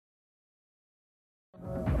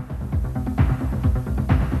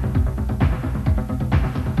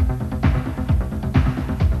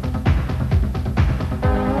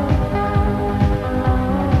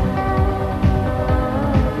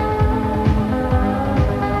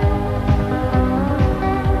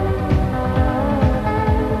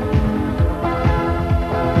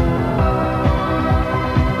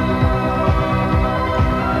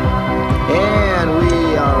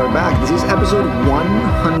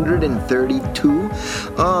132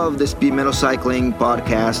 of the Speed Metal Cycling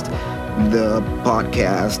podcast, the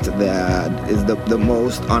podcast that is the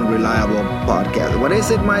most unreliable podcast. What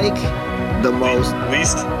is it, Mike? The most...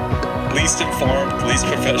 Least informed, least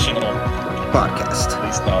professional podcast.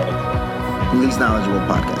 Least knowledgeable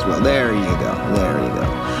podcast. Well, there you go.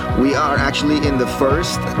 We are actually in the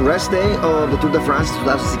first rest day of the Tour de France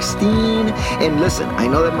 2016. And listen, I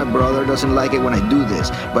know that my brother doesn't like it when I do this,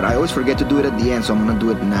 but I always forget to do it at the end, so I'm going to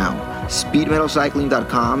do it now.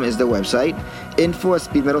 Speedmetalcycling.com is the website.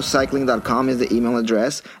 info@speedmetalcycling.com is the email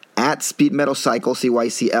address. At speedmetalcycle,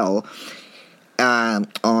 CYCL.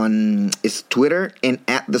 On is Twitter, and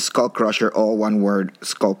at the Skull Crusher, all one word,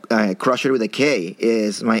 Skull Crusher with a K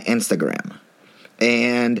is my Instagram,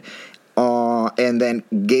 and then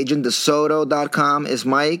GageDeSoto.com is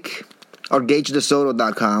Mike, or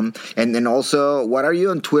GageDeSoto.com, and then also, what are you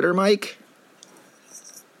on Twitter, Mike?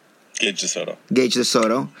 Gage DeSoto. Gage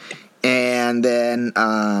DeSoto, and then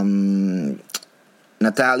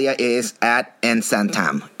Natalia is at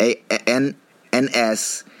Nsantam,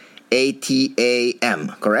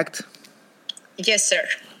 ATAM, correct? Yes, sir.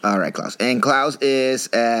 All right, Klaus. And Klaus is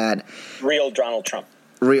at... Real Donald Trump.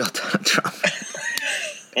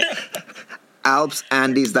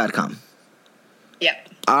 AlpsAndes.com. Yeah.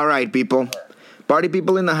 All right, people. Party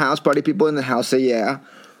people in the house, say yeah.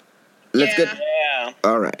 Let's get... Yeah.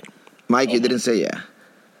 All right. Mike, you didn't say yeah.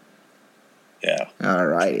 Yeah. All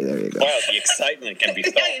righty, there you go. Wow, the excitement can be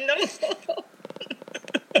felt. I know.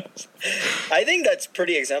 I think that's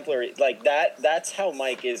pretty exemplary. Like that's how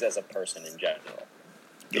Mike is as a person in general.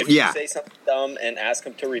 If you say something dumb and ask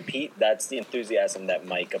him to repeat, that's the enthusiasm that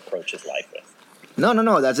Mike approaches life with.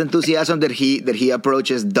 No. That's enthusiasm that he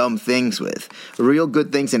approaches dumb things with. Real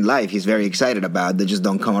good things in life he's very excited about that just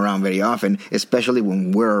don't come around very often, especially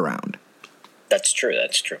when we're around. That's true.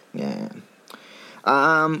 Yeah.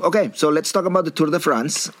 Okay, so let's talk about the Tour de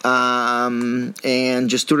France. And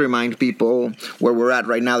just to remind people where we're at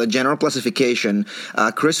right now, the general classification,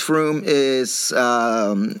 Chris Froome is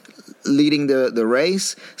leading the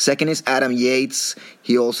race. Second is Adam Yates.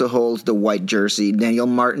 He also holds the white jersey. Daniel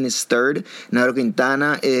Martin is third. Nairo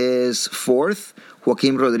Quintana is fourth.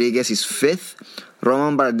 Joaquim Rodriguez is fifth.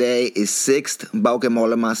 Romain Bardet is sixth. Bauke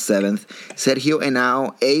Mollema seventh. Sergio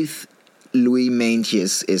Henao eighth. Louis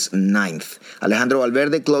Meintjes is ninth. Alejandro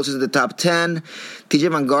Valverde closes the top 10. TJ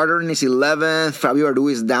Van Garderen is 11th. Fabio Aru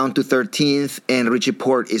is down to 13th. And Richie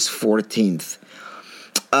Porte is 14th.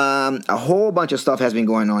 A whole bunch of stuff has been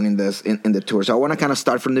going on in the tour. So I want to kind of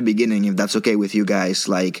start from the beginning, if that's okay with you guys,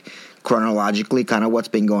 like chronologically, kind of what's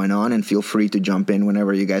been going on. And feel free to jump in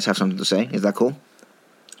whenever you guys have something to say. Is that cool?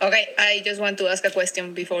 Okay, I just want to ask a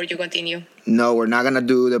question before you continue. No, we're not going to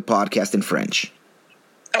do the podcast in French.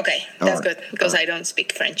 Okay, that's good, because I don't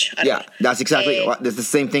speak French at all. That's exactly, that's the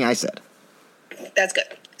same thing I said. That's good.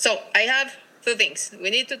 So, I have two things. We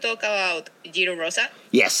need to talk about Giro Rosa.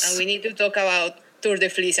 Yes. And we need to talk about Tour de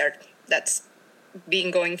Fleezer. That's been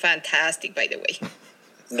going fantastic, by the way.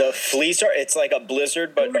 The Fleezer, it's like a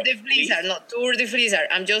blizzard, but... Tour de Fleezer, not Tour de Fleezer.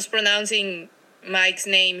 I'm just pronouncing Mike's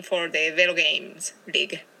name for the Velo Games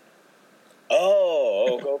League.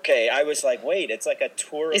 Oh, okay. I was like, wait, it's like a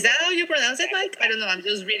tour. Is that how you pronounce it, Mike? I don't know. I'm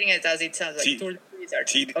just reading it as it sounds like Tour de Blizzard.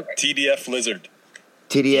 TDF Lizard.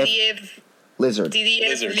 TDF Lizard.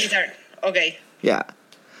 TDF Lizard. Okay. Yeah.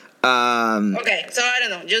 Okay, so I don't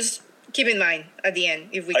know. Just keep in mind at the end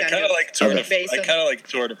if we can. I kind of like Tour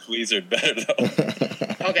de Blizzard better though.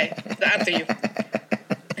 Okay, up to you.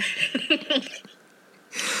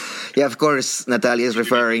 Yeah, of course. Natalia is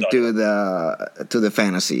referring to the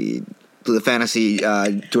fantasy. To the fantasy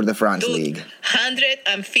Tour de France League.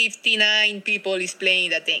 159 people is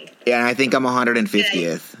playing that thing. Yeah, and I think I'm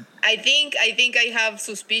 150th. I think I have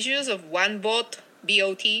suspicions of one bot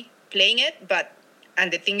playing it,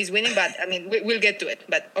 and the thing is winning. But I mean, we'll get to it.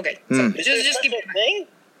 But okay, so just keep it.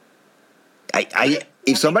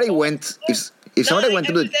 If somebody went to the... I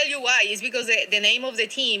will tell you why. It's because the name of the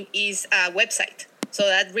team is a website. So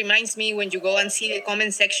that reminds me when you go and see the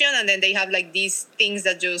comment section, and then they have like these things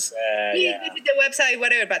that just visit the website,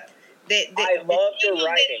 whatever. But I love your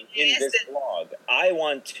writing in this blog. I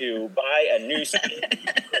want to buy a new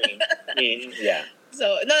screen.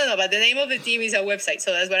 So no. But the name of the team is a website.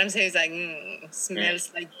 So that's what I'm saying. It's like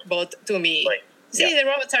smells like bot to me. Right. See, the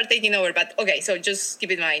robots are taking over. But okay, so just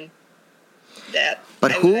keep in mind that.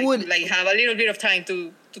 But who would have a little bit of time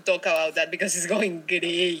to talk about that because it's going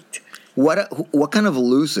great. What kind of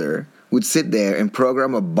loser would sit there and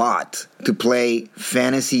program a bot to play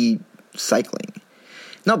fantasy cycling?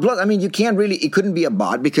 No, plus, I mean, it couldn't be a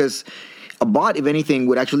bot because a bot, if anything,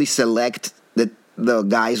 would actually select the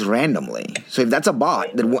guys randomly. So if that's a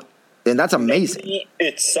bot, then And that's amazing. Maybe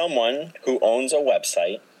it's someone who owns a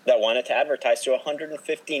website that wanted to advertise to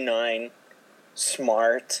 159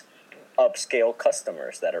 smart, upscale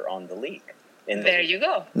customers that are on the league. There you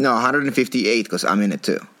go. No, 158 because I'm in it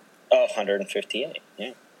too. Oh, 158.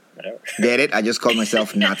 Yeah, whatever. Get it? I just called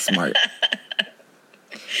myself not smart.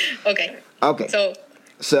 Okay. So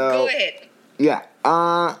go ahead. Yeah.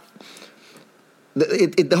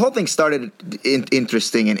 The whole thing started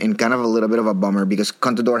interesting and kind of a little bit of a bummer because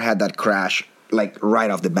Contador had that crash like right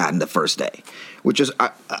off the bat in the first day, which is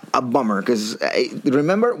a bummer because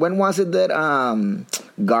remember when was it that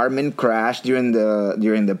Garmin crashed during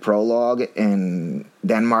the prologue and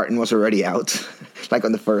Dan Martin was already out like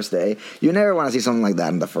on the first day? You never want to see something like that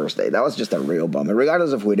on the first day. That was just a real bummer,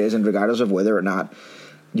 regardless of who it is and regardless of whether or not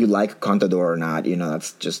you like Contador or not.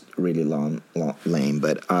 That's just really lame.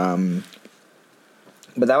 But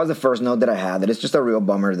that was the first note that I had. That it's just a real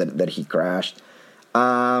bummer that he crashed.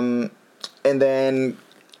 And then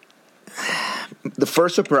the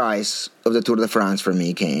first surprise of the Tour de France for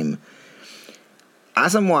me came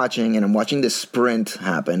as I'm watching the sprint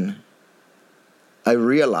happen. I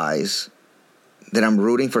realize that I'm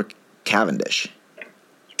rooting for Cavendish.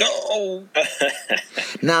 Oh.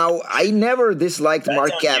 Now, I never disliked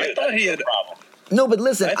Mark Cavendish. No, but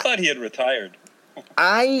listen. I thought he had retired.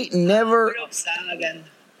 I never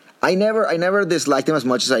disliked him as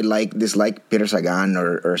much as I dislike Peter Sagan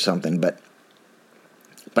or something, but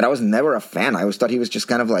I was never a fan. I always thought he was just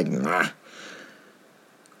kind of like, nah.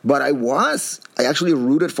 But I actually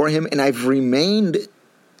rooted for him, and I've remained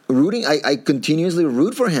rooting. I continuously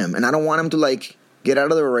root for him, and I don't want him to like get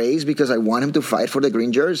out of the race because I want him to fight for the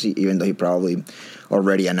green jersey, even though he probably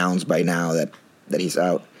already announced by now that he's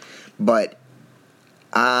out. But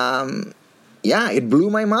yeah, it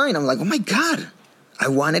blew my mind. I'm like, oh my God, I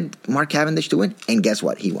wanted Mark Cavendish to win. And guess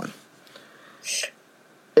what? He won.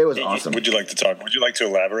 It was awesome. Would you like to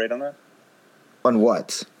elaborate on that? On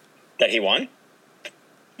what? That he won?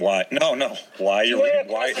 Why? No. Why are you?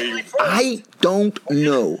 I don't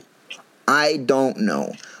know.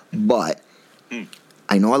 But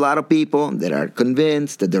I know a lot of people that are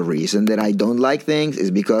convinced that the reason that I don't like things is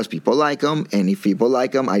because people like them, and if people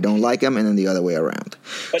like them, I don't like them, and then the other way around.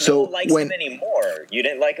 But no one likes him anymore. You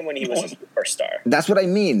didn't like him when he was a superstar. That's what I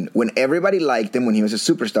mean. When everybody liked him when he was a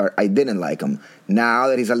superstar, I didn't like him. Now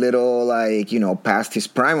that he's a little past his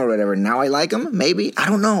prime or whatever, now I like him. Maybe I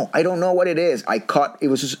don't know. I don't know what it is.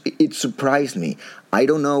 It surprised me. I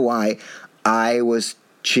don't know why I was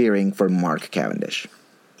cheering for Mark Cavendish.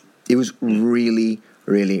 It was really,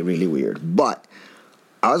 really, really weird. But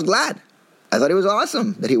I was glad. I thought it was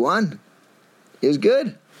awesome that he won. It was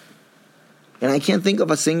good. And I can't think of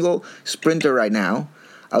a single sprinter right now,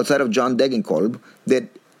 outside of John Degenkolb, that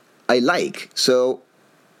I like. So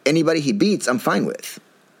anybody he beats, I'm fine with.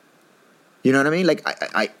 You know what I mean? Like,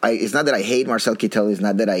 I it's not that I hate Marcel Kittel. It's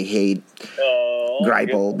not that I hate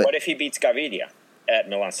Greipel. But what if he beats Gaviria at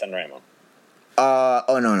Milan-San Remo?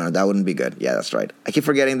 No, that wouldn't be good. Yeah, that's right. I keep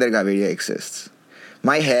forgetting that Gaviria exists.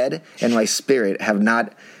 My head and my spirit have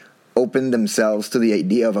not opened themselves to the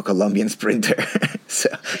idea of a Colombian sprinter. So,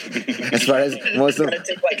 as far as most of, it's going to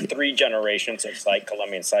take like 3 generations of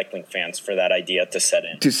Colombian cycling fans for that idea to set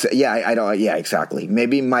in. I don't. Yeah, exactly.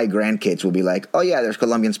 Maybe my grandkids will be like, "Oh yeah, there's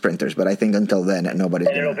Colombian sprinters," but I think until then, nobody's.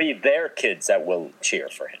 And it'll be their kids that will cheer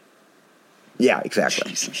for him. Yeah,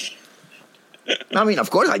 exactly. I mean,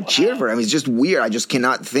 of course I cheer for him. It's just weird. I just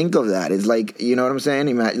cannot think of that. It's like, you know what I'm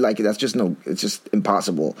saying? Like, that's just it's just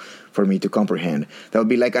impossible for me to comprehend. That would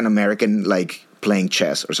be like an American, like, playing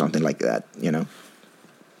chess or something like that, you know?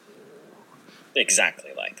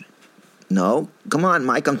 Exactly like that. No? Come on,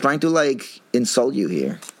 Mike. I'm trying to, like, insult you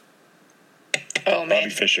here. Oh, man.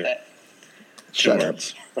 Bobby Fischer. Shut up.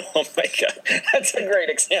 Oh, my God. That's a great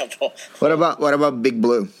example. What about Big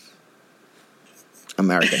Blue?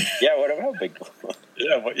 American. Yeah, what about Big Blue?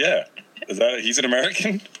 Yeah. He's an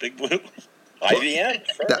American? Big Blue? IBM?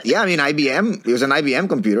 Sure. Yeah, I mean, IBM. It was an IBM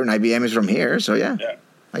computer, and IBM is from here, so yeah. Yeah.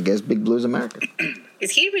 I guess Big Blue is American.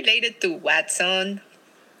 Is he related to Watson?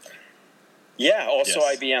 Yeah, also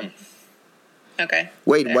Yes. IBM. Okay.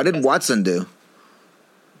 Wait, what did Watson do?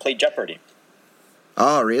 Play Jeopardy.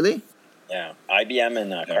 Oh, really? Yeah, IBM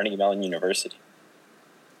and Carnegie Mellon University.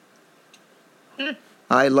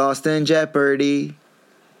 I lost in Jeopardy,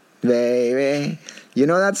 baby. You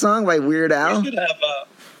know that song by Weird Al?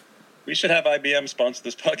 We should have IBM sponsor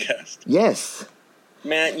this podcast. Yes.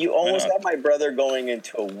 Man, you almost got my brother going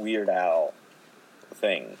into a Weird Al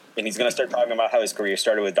thing. And he's going to start talking about how his career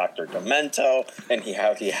started with Dr. Demento, and he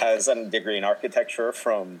has a degree in architecture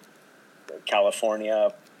from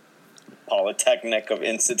California Polytechnic of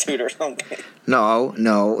Institute or something. No.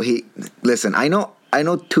 Listen. I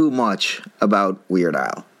know too much about Weird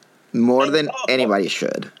Al, more than anybody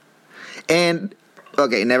should. And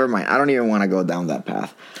okay, never mind. I don't even want to go down that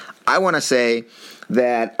path. I want to say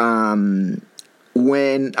that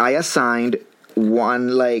when I assigned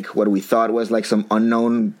one, like, what we thought was like some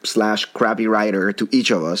unknown / crappy writer to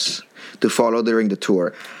each of us to follow during the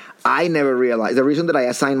tour, I never realized the reason that I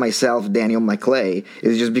assigned myself Daniel McClay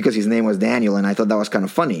is just because his name was Daniel, and I thought that was kind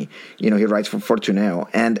of funny. He writes for Fortuneo,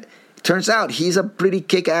 and it turns out he's a pretty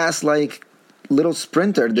kick-ass, like, little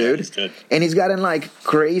sprinter, dude. Yeah, he's good. And he's gotten like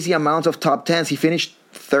crazy amounts of top 10s. He finished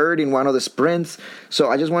third in one of the sprints. So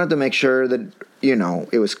I just wanted to make sure that,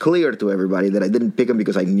 it was clear to everybody that I didn't pick him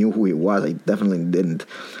because I knew who he was. I definitely didn't.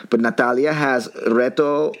 But Natalia has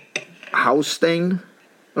Reto Haustein,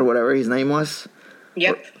 or whatever his name was.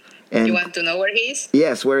 Yep. And you want to know where he is?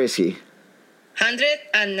 Yes, where is he?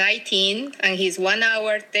 119, and he's 1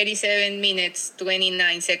 hour, 37 minutes,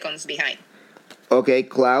 29 seconds behind. Okay,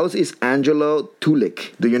 Klaus is Angelo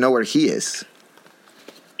Tulik. Do you know where he is?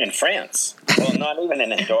 In France. Well, not even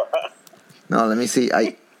in Andorra. No, let me see.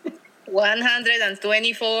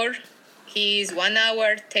 124. He's 1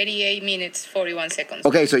 hour, 38 minutes, 41 seconds.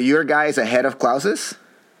 Okay, so your guy is ahead of Klaus's?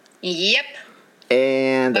 Yep.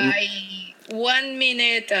 And by 1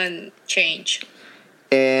 minute and change.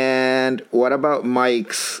 And what about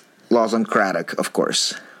Mike's Lawson Craddock, of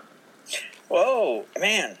course? Whoa,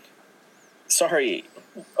 man. Sorry.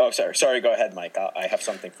 Oh, sorry. Go ahead, Mike. I have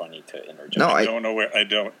something funny to interject. No, I don't know where. I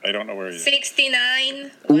don't know where he is.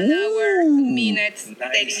 69, 1 hour, 2 minutes,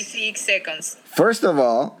 36 seconds. First of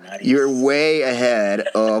all, Nice. You're way ahead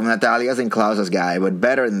of Natalia's and Klaus's guy, but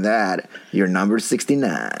better than that, you're number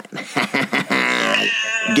 69.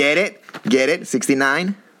 Get it?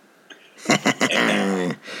 69?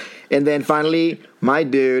 And then finally, my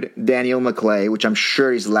dude, Daniel McClay, which I'm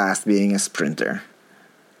sure is last being a sprinter.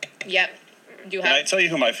 Yep. You Can I have. tell you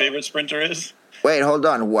who my favorite sprinter is? Wait, hold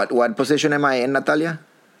on. What position am I in, Natalia?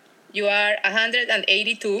 You are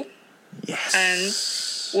 182 Yes. and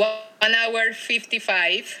 1 hour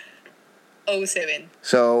 55:07.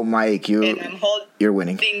 So, Mike, And I'm you're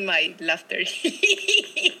winning. holding my laughter.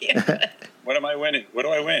 What am I winning? What do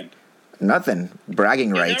I win? Nothing. Bragging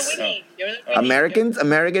You're rights. not winning. You're not winning.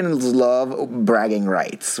 Americans love bragging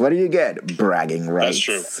rights. What do you get? Bragging rights.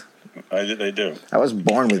 That's true. They do. I was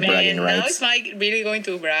born with bragging Man, now rights. is Mike really going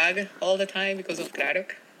to brag all the time because of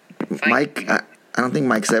Craddock? Fine. Mike, I don't think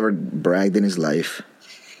Mike's ever bragged in his life.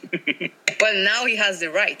 Well, now he has the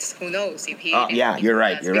rights. Who knows if he? Oh, yeah, you're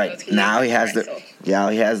right. That's You're right. because Now he loves has the the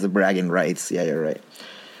brag, he has the bragging rights. Yeah, you're right.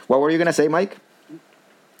 What were you gonna say, Mike? so.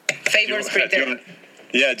 Favorite sprinter.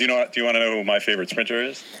 Do you want to know who my favorite sprinter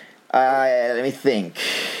is? Let me think.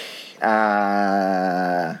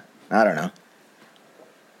 I don't know.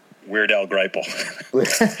 Weird Al Greipel.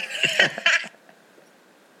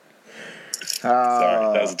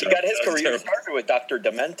 Sorry, that was He got his career started with Dr.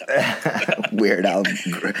 Demento. Weird Al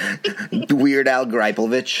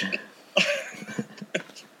Greipelvich.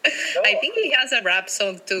 I think he has a rap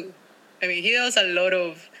song too. I mean, he does a lot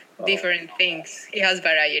of different things. He has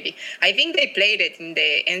variety. I think they played it in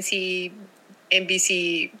the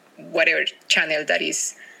NBC whatever channel that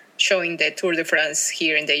is showing the Tour de France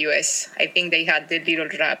here in the US. I think they had the little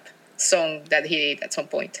rap song that he did at some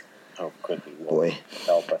point. Oh, good Boy.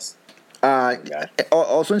 Help us.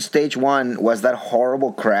 Also in stage one was that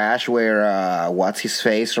horrible crash where what's his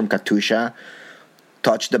face from Katusha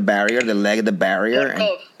touched the barrier, the leg of the barrier.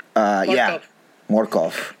 Morkov.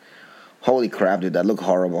 Morkov. Holy crap, dude, that looked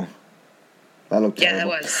horrible. That looked Yeah, that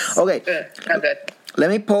terrible. was Okay. not good.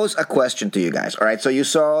 Let me pose a question to you guys. All right, so you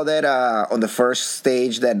saw that on the first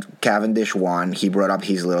stage that Cavendish won, he brought up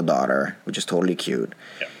his little daughter, which is totally cute.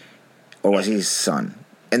 Yeah. Or was he his son?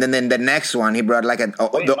 And then the next one, he brought like Wait,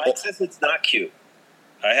 Mike says it's not cute.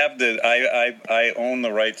 I have I own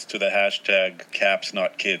the rights to the hashtag caps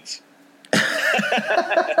not kids.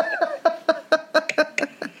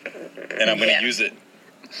 And I'm going to use it.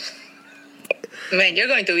 Man, you're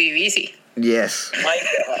going to be busy. Yes. Mike,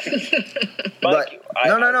 But- I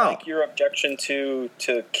no. like your objection to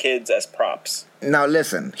kids as props. Now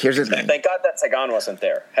listen, here's the thing. Thank God that Sagan wasn't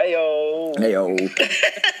there. Hey-o. Heyo.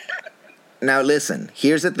 Now listen,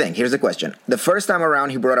 here's the thing. Here's the question. The first time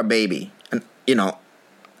around, he brought a baby, and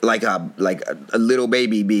like a little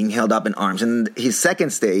baby being held up in arms. And his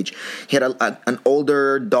second stage, he had an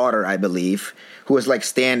older daughter, I believe, who was like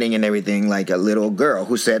standing and everything, like a little girl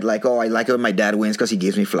who said like, "Oh, I like it when my dad wins because he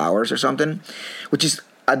gives me flowers" or something, which is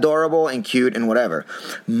adorable and cute and whatever.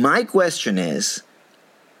 My question is,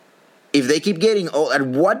 if they keep getting old, at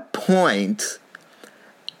what point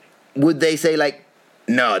would they say like,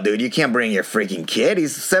 no, dude, you can't bring your freaking kid.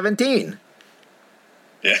 He's 17.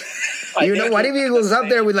 Yeah. You know, what if he goes up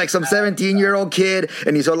there with like some 17-year-old kid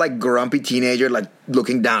and he's all like grumpy teenager, like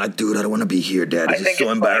looking down, like, dude, I don't want to be here, Dad. This is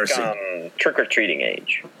so embarrassing. Like, trick-or-treating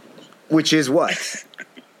age. Which is what?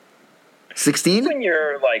 16? When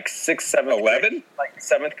you're like 6th, 7th, 11? Like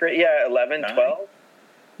 7th grade, yeah, 11, 12.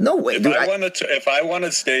 No way, dude. If I won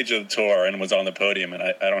a stage of the tour and was on the podium and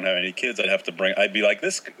I don't have any kids, I'd be like,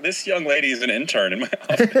 this young lady is an intern in my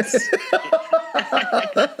office.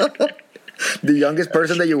 The youngest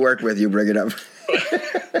person that you work with, you bring it up.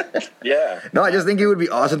 Yeah. No, I just think it would be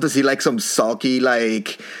awesome to see like some sulky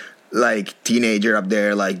like teenager up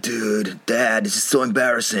there, like, dude, Dad, this is so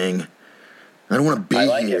embarrassing. I don't want to be here. I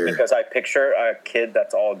like it because I picture a kid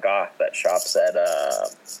that's all goth that shops at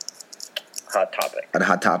Hot Topic. At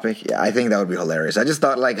Hot Topic? Yeah, I think that would be hilarious. I just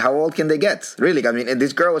thought, like, how old can they get? Really? I mean, and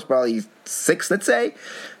this girl was probably 6, let's say.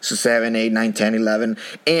 So 7, 8, 9, 10, 11.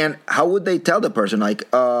 And how would they tell the person, like,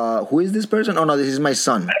 who is this person? Oh, no, this is my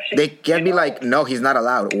son. Actually, they can't be like, no, he's not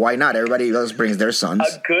allowed. Why not? Everybody else brings their sons.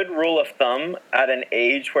 A good rule of thumb, at an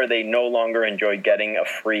age where they no longer enjoy getting a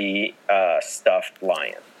free stuffed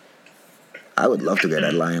lion. I would love to get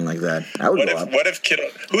a lion like that. I would go up. What if Kittle...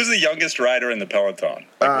 Who's the youngest rider in the peloton?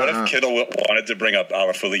 Like, what if Kittle wanted to bring up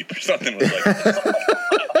Alaphilippe or something? Was like,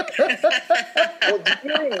 well, do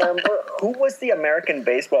you remember who was the American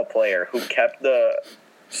baseball player who kept the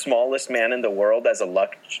smallest man in the world as a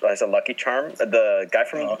lucky charm? The guy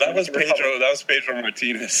from... that was Pedro. That was Pedro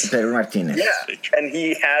Martinez. Pedro Martinez. Yeah, and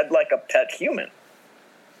he had like a pet human.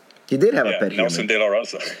 He did have a pet Nelson human. De La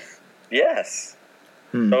Rosa. Yes.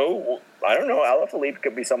 So, I don't know. Alaphilippe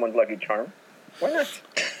could be someone's lucky charm. Why not?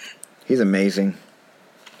 He's amazing.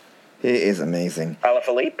 He is amazing.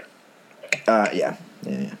 Alaphilippe? Yeah.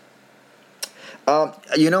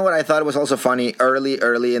 You know what I thought was also funny?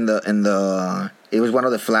 Early in the it was one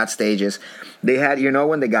of the flat stages. They had, you know,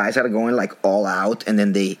 when the guys are going like all out, and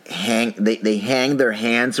then they hang their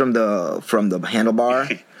hands from the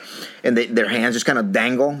handlebar. And their hands just kind of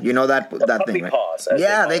dangle, you know that thing, right? Paws,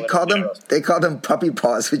 yeah, they call them puppy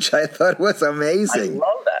paws, which I thought was amazing. I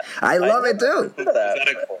love that. I love it too.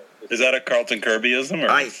 Is that a Carlton Kirbyism? Or?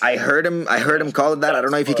 I heard him call it that. I don't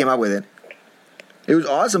know if he came up with it. It was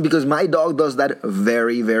awesome because my dog does that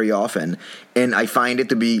very, very often, and I find it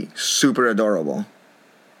to be super adorable.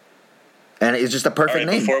 And it's just a perfect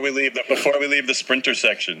name. Before we leave the sprinter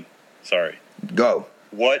section, sorry. Go.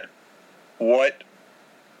 What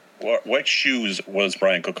shoes was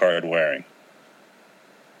Brian Coquard wearing?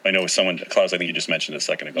 I know someone, Klaus, I think you just mentioned a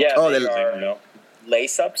second ago. Yeah, they are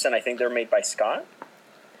lace-ups, and I think they're made by Scott.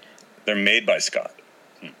 They're made by Scott.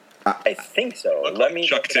 I think so. Let me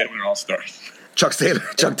Chuck Taylor All-Stars. Chuck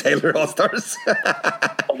Taylor All-Stars.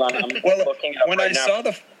 Hold on, I'm looking up right now.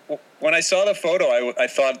 When I saw the photo, I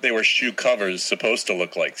thought they were shoe covers supposed to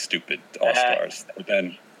look like stupid All-Stars. But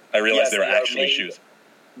then I realized they were actually shoes.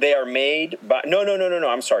 They are made by... No,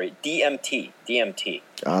 I'm sorry. DMT.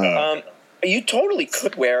 You totally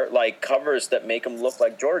could wear, like, covers that make them look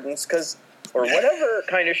like Jordans, or whatever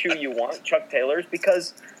kind of shoe you want, Chuck Taylor's,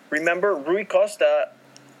 because, remember, Rui Costa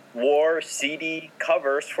wore CD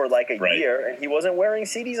covers for, like, a year, and he wasn't wearing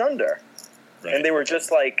CDs under. Right. And they were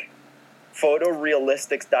just, like,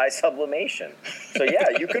 photorealistic dye sublimation. So,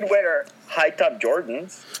 yeah, you could wear high-top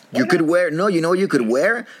Jordans. You could wear... No, you know what you could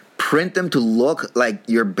wear? Print them to look like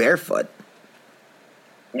you're barefoot.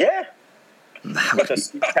 Yeah. With a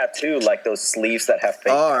tattoo, like those sleeves that have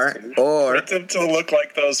fake tattoos. Or print them to look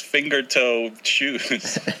like those finger toe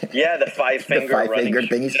shoes. Yeah, the five-finger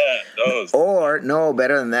thingies. Yeah, those. Or, no,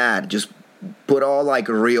 better than that. Just put all, like,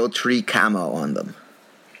 real tree camo on them.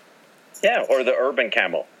 Yeah, or the urban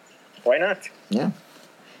camo. Why not? Yeah.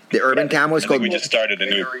 The urban camo is called... We just started a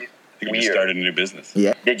new business.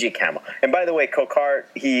 Yeah. Digi camo. And by the way, Coquard,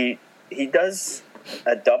 he does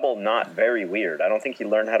a double knot very weird. I don't think he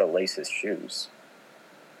learned how to lace his shoes.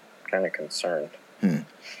 Kind of concerned. He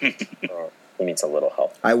needs a little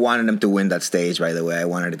help. I wanted him to win that stage, by the way. I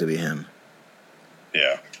wanted it to be him.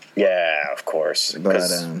 Yeah. Yeah, of course.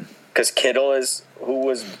 Because Kittle is who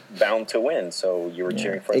was bound to win, so you were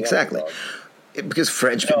cheering for the underdog. Because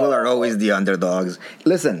French people are always the underdogs.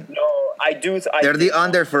 Listen. No, I do. They're the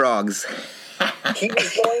underfrogs. He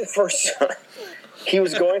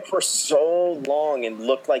was going for so long and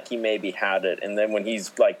looked like he maybe had it, and then when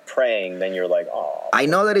he's like praying, then you're like, oh. I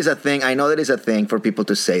know that is a thing. I know that is a thing for people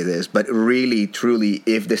to say this, but really, truly,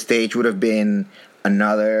 if the stage would have been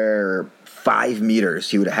another 5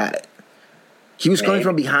 meters, he would have had it. He was coming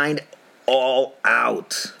from behind, all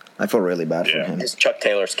out. I feel really bad for him. His Chuck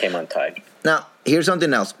Taylors came untied. Now, here's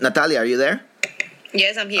something else. Natalia, are you there?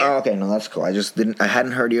 Yes, I'm here. Oh, okay, no, that's cool. I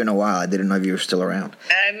hadn't heard you in a while. I didn't know if you were still around.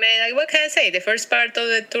 I mean, like, what can I say? The first part of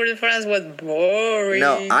the Tour de France was boring.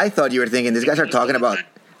 No, I thought you were thinking these guys are talking about.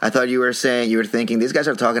 I thought you were thinking these guys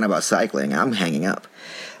are talking about cycling. I'm hanging up.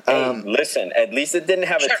 Hey, listen, at least it didn't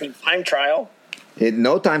have a team time trial.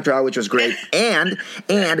 No time trial, which was great, and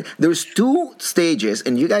there's 2 stages,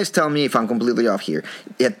 and you guys tell me if I'm completely off here.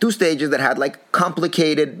 You had 2 stages that had like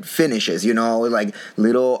complicated finishes, like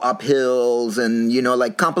little uphills and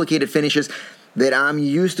like complicated finishes that I'm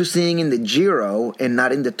used to seeing in the Giro and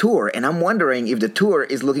not in the Tour. And I'm wondering if the Tour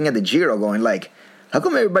is looking at the Giro going like, how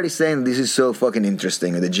come everybody's saying this is so fucking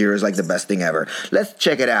interesting and the Giro is like the best thing ever? Let's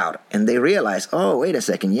check it out. And they realize, oh, wait a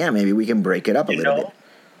second, yeah, maybe we can break it up a little bit.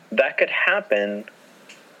 That could happen.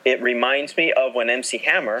 It reminds me of when MC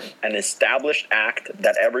Hammer, an established act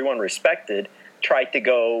that everyone respected, tried to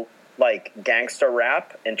go like gangster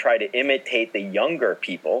rap and try to imitate the younger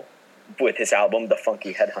people with his album The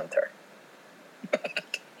Funky Headhunter.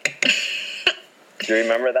 Do you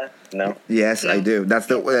remember that? No. Yes, I do. That's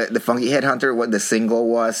the Funky Headhunter. What the single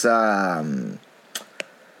was?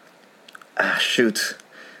 Shoot,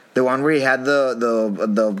 the one where he had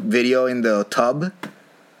the video in the tub.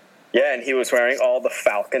 Yeah, and he was wearing all the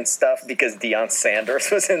Falcon stuff because Deion Sanders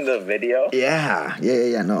was in the video. Yeah.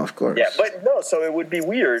 No, of course. Yeah, but no. So it would be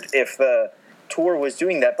weird if the Tour was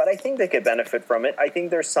doing that, but I think they could benefit from it. I think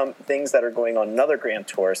there's some things that are going on in other Grand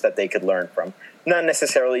Tours that they could learn from. Not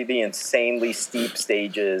necessarily the insanely steep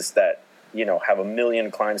stages that, have a million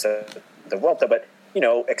climbs at the Vuelta, but,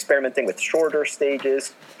 experimenting with shorter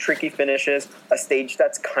stages, tricky finishes, a stage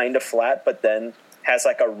that's kind of flat, but then has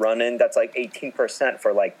like a run-in that's like 18%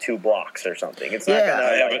 for like 2 blocks or something. It's not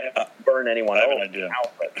going to burn anyone out.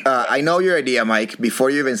 I know your idea, Mike.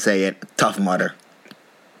 Before you even say it, Tough Mudder.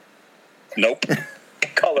 Nope.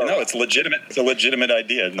 No, it's legitimate. It's a legitimate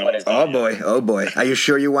idea. No, Oh boy. Are you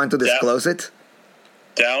sure you want to disclose it?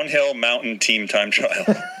 Downhill mountain team time trial.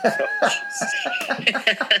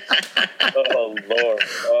 Oh Lord.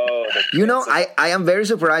 I am very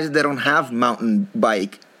surprised that they don't have mountain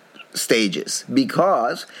bike stages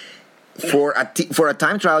because for a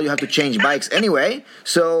time trial you have to change bikes anyway.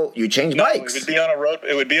 So you change bikes. It would be on a road.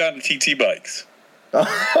 It would be on TT bikes. But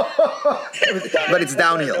it's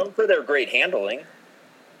downhill. Known for their great handling.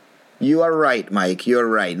 You are right, Mike. You're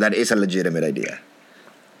right. That is a legitimate idea.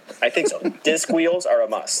 I think so. Disc wheels are a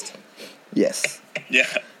must. Yes. Yeah,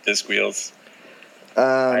 disc wheels.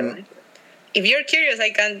 If you're curious,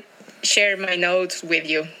 I can share my notes with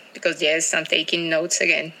you because yes, I'm taking notes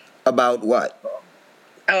again. About what?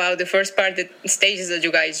 About the first part, the stages that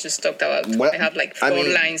you guys just talked about. Well, I have like 4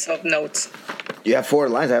 lines of notes. You have 4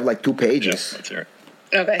 lines. I have like 2 pages. Yeah, that's right.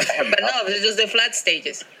 Okay, but no, it's just the flat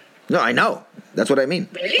stages. No, I know. That's what I mean.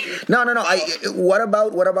 Really? No. What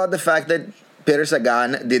about the fact that Peter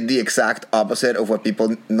Sagan did the exact opposite of what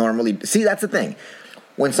people normally see? That's the thing.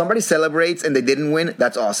 When somebody celebrates and they didn't win,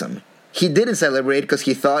 that's awesome. He didn't celebrate because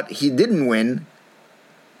he thought he didn't win.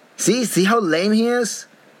 See how lame he is?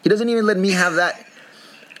 He doesn't even let me have that.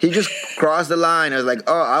 He just crossed the line. I was like,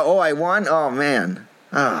 I won? Oh, man.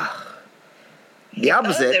 The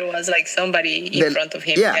opposite. There was like somebody in front of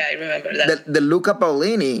him. Yeah, I remember that. The Luca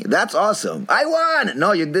Paolini, that's awesome. I won.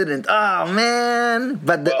 No, you didn't. Oh, man.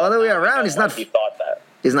 But the other way around, it's not. He thought that.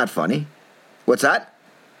 It's not funny. What's that?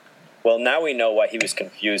 Well, now we know why he was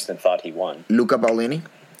confused and thought he won. Luca Paolini?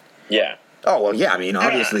 Yeah. Oh, well, yeah. I mean,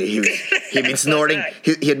 obviously, he'd been snorting.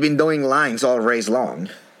 He had been doing lines all race long.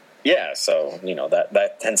 Yeah, so,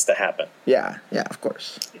 that tends to happen. Yeah, of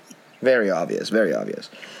course. Very obvious.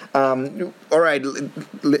 All right,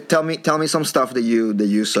 tell me some stuff that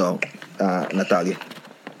you saw, Natalia.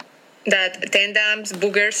 That 10 dams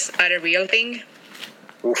boogers are a real thing.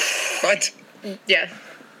 Oof. What? Yeah.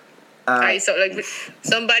 I saw like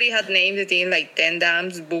somebody had named the thing like 10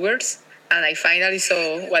 dams boogers, and I finally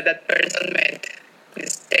saw what that person meant. The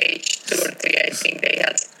stage 2 or 3, I think they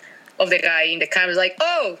had of the guy in the camera. Like,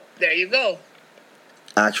 oh, there you go.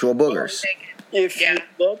 Actual boogers.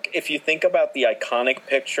 If you think about the iconic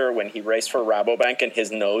picture when he raced for Rabobank and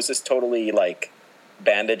his nose is totally like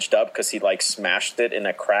bandaged up because he like smashed it in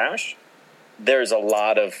a crash, there's a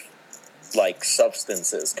lot of like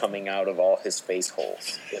substances coming out of all his face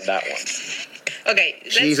holes in that one. Okay.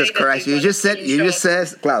 Jesus Christ! You just said,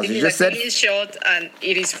 Klaus. You just said. It is shot and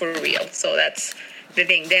it is for real. So that's the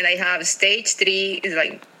thing. Then I have stage 3 is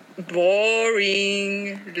like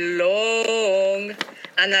boring, long.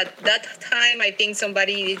 And at that time, I think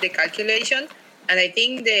somebody did the calculation, and I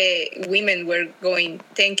think the women were going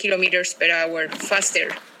 10 kilometers per hour faster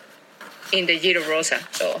in the Giro Rosa.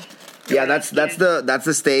 So Yeah, that's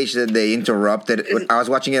the stage that they interrupted. I was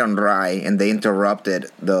watching it on Rai, and they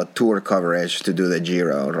interrupted the tour coverage to do the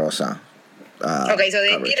Giro Rosa. Okay, so they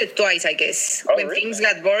coverage. did it twice, I guess. Oh, When really? things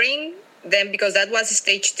got boring, then because that was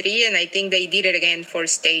stage 3, and I think they did it again for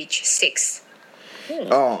stage 6.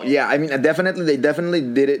 Oh yeah, I mean, they definitely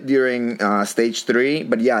did it during stage 3,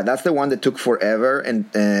 but yeah, that's the one that took forever, and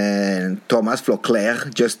Thomas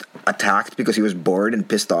Floclair just attacked because he was bored and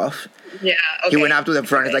pissed off. Yeah, okay. He went up to the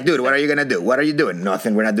front. He's like, "Dude, what are you gonna do? What are you doing?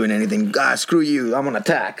 Nothing. We're not doing anything. God, screw you. I'm on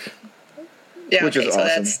attack." Yeah, which okay, is so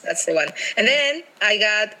awesome. that's the one. And then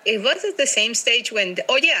it was at the same stage when the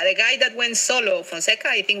guy that went solo, Fonseca,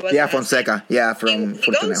 I think was Yeah, the last Fonseca. Yeah, from he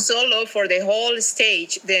Fortuneo. goes solo for the whole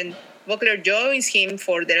stage. Then Buckler joins him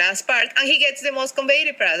for the last part, and he gets the most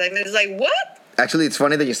conveyor prize. I mean, it's like, what? Actually, it's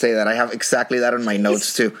funny that you say that. I have exactly that on my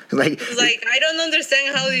notes too. It's like, I don't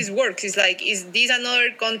understand how this works. It's like, is this another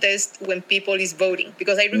contest when people is voting?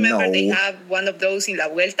 Because I remember No. they have one of those in La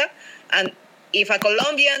Vuelta, and if a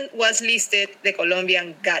Colombian was listed, the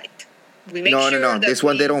Colombian got it. We make No. that This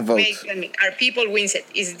one, they don't vote. Our people wins it.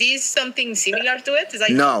 Is this something similar to it? It's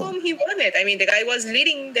like, No. how come he won it? I mean, the guy was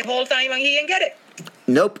leading the whole time and he didn't get it.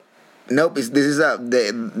 Nope. This is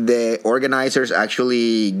the organizers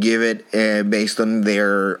actually give it based on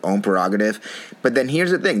their own prerogative. But then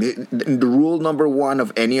here's the thing: the rule number 1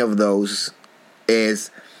 of any of those is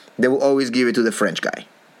they will always give it to the French guy.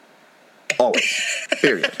 Always.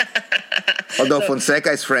 Period. Although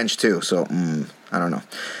Fonseca is French too, so I don't know.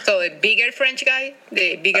 So a bigger French guy,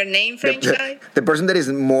 the bigger name French guy. The person that is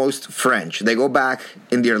most French, they go back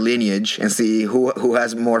in their lineage and see who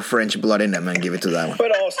has more French blood in them and give it to that one.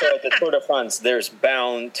 But also at the Tour de France, there's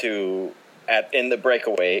bound to in the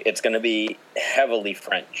breakaway, it's going to be heavily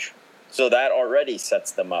French. So that already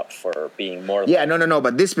sets them up for being more. Yeah, no.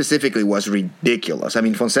 But this specifically was ridiculous. I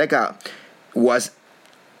mean, Fonseca was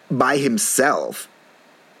by himself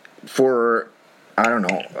for, I don't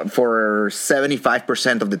know, for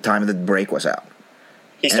 75% of the time that the break was out.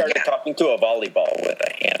 He started talking to a volleyball with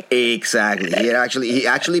a hand. Exactly. He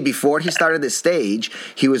actually before he started the stage,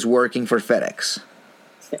 he was working for FedEx.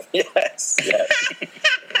 Yes.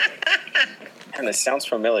 And it sounds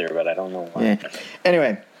familiar, but I don't know why. Yeah.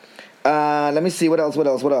 Anyway, let me see what else. A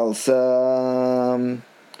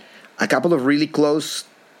couple of really close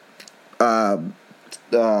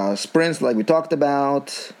sprints, like we talked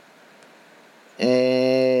about,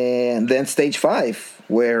 and then stage 5,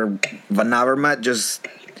 where Van Avermaet just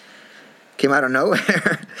came out of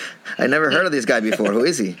nowhere. I never heard of this guy before. Who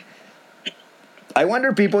is he? I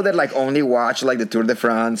wonder people that like only watch like the Tour de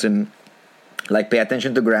France and like pay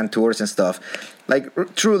attention to Grand Tours and stuff, like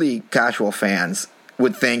truly casual fans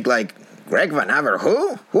would think like, Greg Van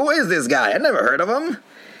Avermaet, who is this guy? I never heard of him.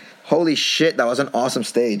 Holy shit, that was an awesome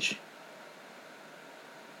stage.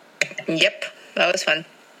 Yep, that was fun.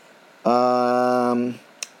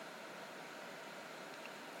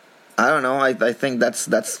 I don't know. I think that's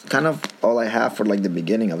kind of all I have for like the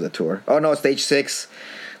beginning of the tour. Oh no, stage 6,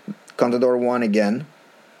 Contador won again.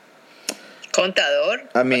 Contador.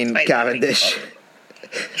 I mean Cavendish.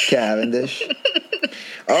 Cavendish.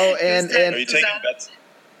 Oh, and Are you taking bets?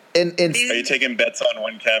 Are you taking bets on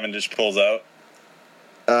when Cavendish pulls out?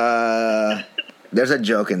 There's a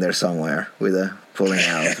joke in there somewhere with a pulling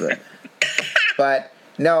out, but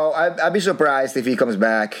no, I'd be surprised if he comes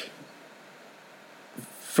back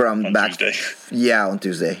from On back. Tuesday. Yeah, on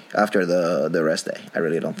Tuesday after the rest day. I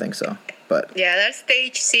really don't think so, but Yeah, that's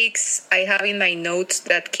stage 6. I have in my notes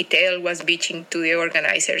that Kittel was bitching to the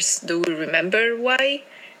organizers. Do you remember why?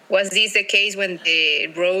 Was this the case when the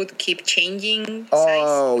road kept changing?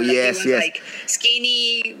 Oh, size? yes, it was yes. Like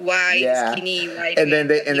skinny, wide, Yeah. skinny, wide. And then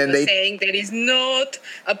they- He and then was they- saying there is not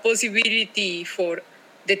a possibility for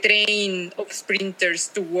the train of sprinters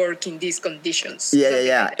to work in these conditions.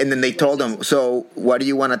 Yeah. And then they told him, so what do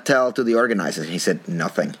you want to tell to the organizers? He said,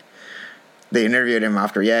 nothing. They interviewed him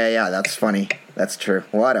after. Yeah, that's funny. That's true.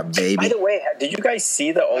 What a By baby. the way, did you guys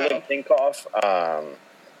see the Oleg Tinkoff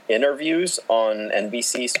interviews on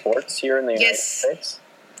NBC Sports here in the United States?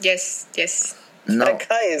 Yes. No. That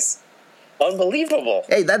guy is unbelievable.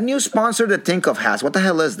 Hey, that new sponsor that Tinkoff has, what the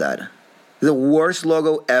hell is that? The worst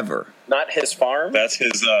logo ever. Not his farm. That's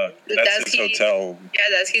his hotel. Yeah,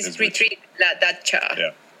 that's his retreat, La Dacha.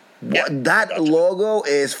 Yeah. What, that logo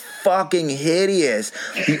is fucking hideous.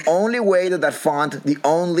 The only way that font, the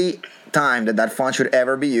only time that font should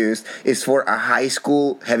ever be used is for a high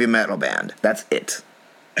school heavy metal band. That's it.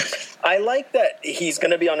 I like that he's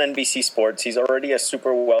going to be on NBC Sports. He's already a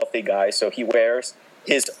super wealthy guy, so he wears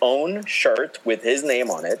his own shirt with his name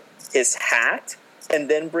on it, his hat, and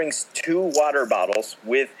then brings 2 water bottles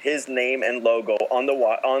with his name and logo on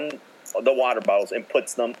the water bottles and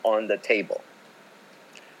puts them on the table.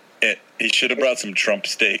 He should have brought some Trump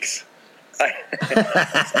steaks. That's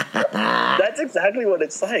exactly what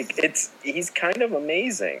it's like. He's kind of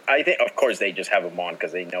amazing. I think, of course, they just have him on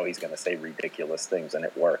because they know he's going to say ridiculous things, and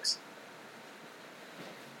it works.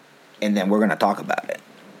 And then we're going to talk about it.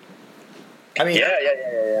 I mean,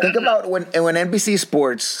 yeah. Think about when NBC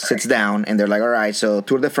Sports sits down and they're like, all right, so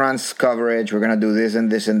Tour de France coverage, we're going to do this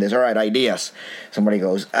and this and this. All right, ideas. Somebody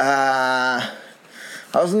goes,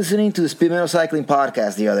 I was listening to the Speed Metal Cycling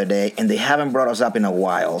podcast the other day, and they haven't brought us up in a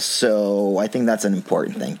while, so I think that's an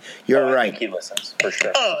important thing. You're right. I think he listens, for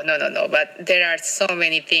sure. Oh, no, but there are so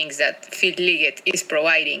many things that Phil Liggett is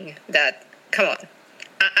providing that, come on.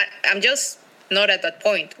 I'm just not at that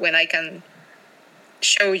point when I can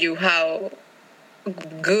show you how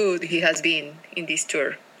good he has been in this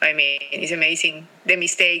tour. I mean, it's amazing. The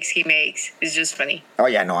mistakes he makes is just funny. Oh,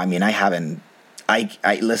 yeah, no, I mean,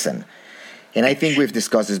 I listen. And I think we've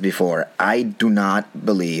discussed this before. I do not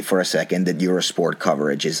believe for a second that Eurosport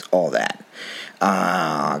coverage is all that.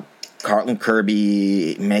 Carlton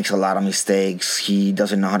Kirby makes a lot of mistakes. He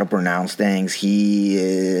doesn't know how to pronounce things. He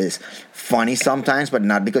is funny sometimes, but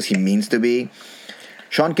not because he means to be.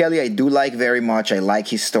 Sean Kelly, I do like very much. I like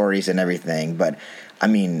his stories and everything. But, I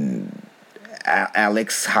mean,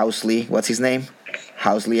 Alex Housley, what's his name?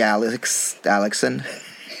 Alexson?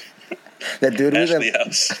 That dude Ashley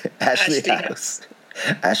House.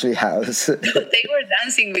 Ashley House. They were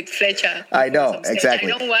dancing with Flecha. I know,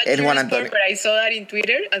 exactly. I don't watch Eurosport, but I saw that in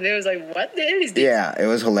Twitter, and they was like, what the hell is this? Yeah, it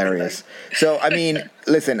was hilarious. So, I mean,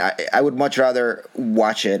 listen, I would much rather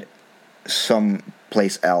watch it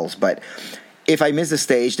someplace else, but if I miss the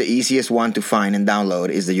stage, the easiest one to find and download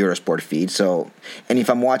is the Eurosport feed. So, and if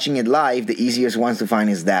I'm watching it live, the easiest ones to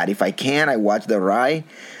find is that. If I can, I watch the Rai.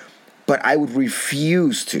 But I would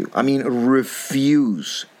refuse to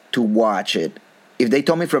watch it. If they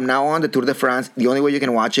told me from now on the Tour de France, the only way you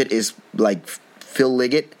can watch it is like Phil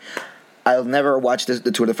Liggett, I'll never watch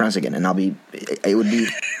the Tour de France again, and it would be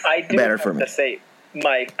better for me. I do have to say,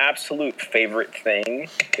 my absolute favorite thing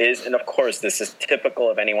is, and of course this is typical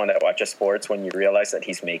of anyone that watches sports when you realize that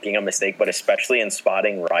he's making a mistake, but especially in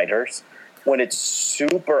spotting riders, when it's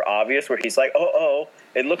super obvious where he's like, oh,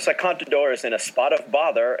 it looks like Contador is in a spot of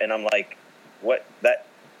bother, and I'm like, what? That?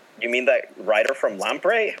 You mean that rider from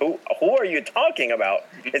Lampre? Who are you talking about?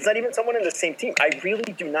 It's not even someone in the same team. I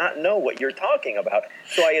really do not know what you're talking about.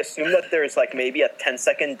 So I assume that there's like maybe a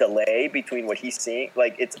 10-second delay between what he's seeing.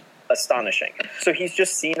 Like, it's astonishing. So he's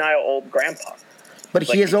just senile old grandpa. But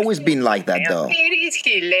he has always been like that, though. It is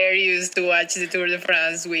hilarious to watch the Tour de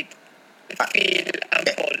France with Phil and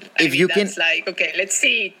Paul. That's like, okay, let's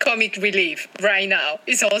see comic relief right now.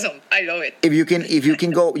 It's awesome. I love it. If you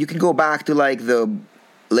can go back to like the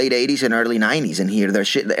late 80s and early 90s and hear their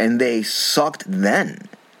shit, and they sucked then.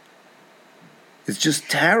 It's just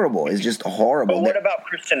terrible. It's just horrible. But what about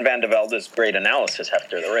Christian Van de Velde's great analysis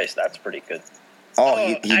after the race? That's pretty good. Oh,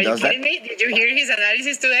 he does that? Me? Did you hear his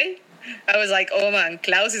analysis today? I was like, oh man,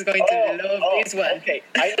 Klaus is going to love this one. Okay,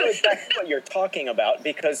 I know exactly what you're talking about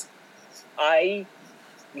because my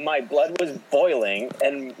blood was boiling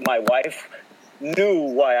and my wife knew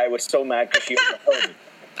why I was so mad because she was a pony.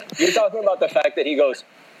 You're talking about the fact that he goes,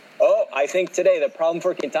 I think today the problem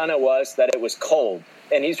for Quintana was that it was cold.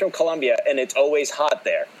 And he's from Colombia, and it's always hot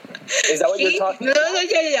there. Is that what you're talking about? No,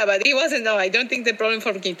 yeah, but he wasn't. No, I don't think the problem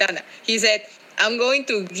for Quintana. He said, I'm going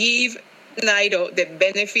to give Nairo the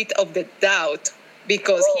benefit of the doubt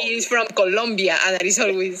because he is from Colombia, and that is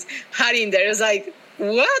always hot in there. It's like,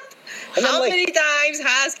 what? How many times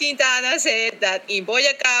has Quintana said that in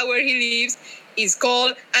Boyacá, where he lives, it's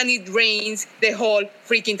cold and it rains the whole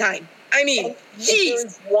freaking time? I mean,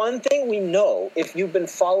 there's one thing we know if you've been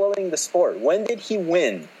following the sport. When did he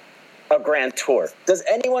win a Grand Tour? Does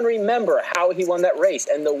anyone remember how he won that race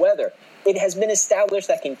and the weather? It has been established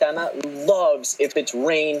that Quintana loves if it's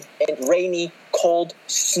rainy, cold,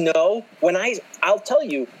 snow. I'll tell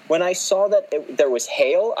you, when I saw that there was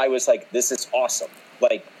hail, I was like, this is awesome.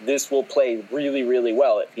 Like, this will play really, really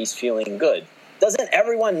well if he's feeling good. Doesn't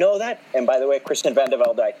everyone know that? And by the way, Christian Van de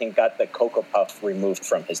Velde, I think, got the Cocoa Puff removed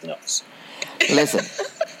from his nose. Listen.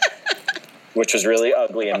 Which was really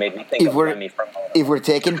ugly and made me think of Remy from home. If we're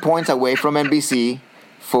taking points away from NBC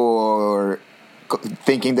for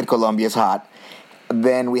thinking that Colombia is hot,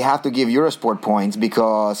 then we have to give Eurosport points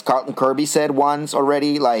because Carlton Kirby said once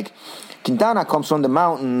already, like, Quintana comes from the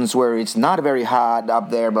mountains where it's not very hot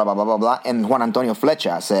up there, blah, blah, blah, blah, blah. And Juan Antonio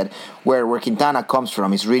Flecha said where Quintana comes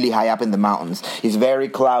from is really high up in the mountains. It's very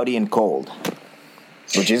cloudy and cold,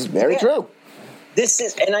 which is very true. this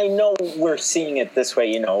is, and I know we're seeing it this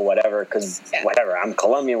way, whatever, because whatever, I'm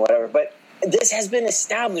Colombian, whatever, but this has been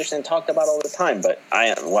established and talked about all the time, but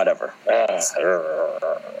whatever.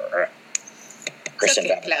 Christian,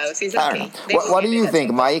 it's okay, Klaus. It's okay. What do you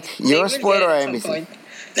think, Mike? Eurosport or NBC?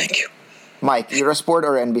 Thank you. Mike, Eurosport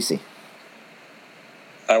or NBC?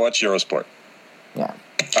 I watch Eurosport. Yeah.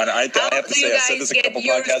 And I have to say, I said this a couple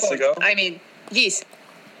podcasts ago. I mean, yes.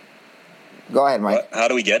 Go ahead, Mike. How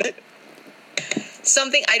do we get it?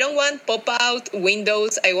 Something, I don't want pop-out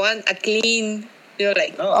windows. I want a clean,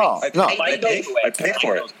 I pay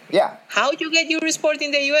for it. Yeah. How do you get Eurosport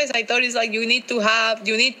in the US? I thought it's like you need to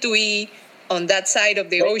be on that side of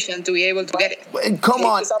the ocean to be able to get it. Come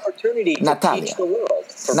on, this opportunity to Natalia. teach the world.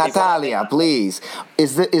 Natalia, please.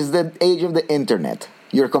 Is the age of the internet.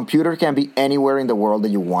 Your computer can be anywhere in the world that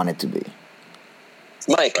you want it to be.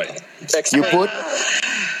 Mike, you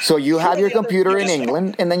so you have your computer in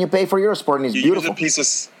England, and then you pay for Eurosport, and it's beautiful. You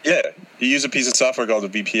use a piece of software called a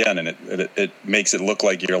VPN, and it makes it look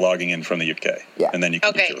like you're logging in from the UK. Yeah. And then you can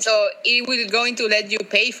okay, so it will going to let you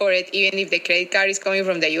pay for it even if the credit card is coming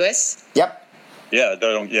from the US? Yep. Yeah,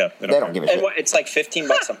 they don't give a shit. And it's like $15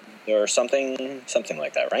 or something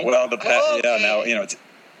like that, right? Well, now it's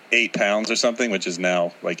 £8 or something, which is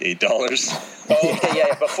now like $8.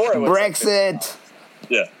 Before it was Brexit.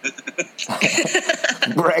 Yeah.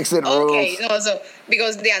 Brexit rules. Okay, no, so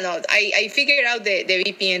because I figured out the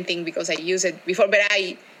VPN thing because I used it before, but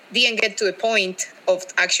I didn't get to the point of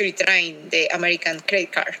actually trying the American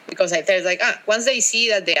credit card because I felt like once they see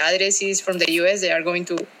that the address is from the US, they are going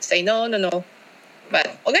to say no.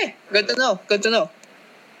 But okay, good to know. Yep.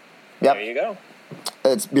 There you go.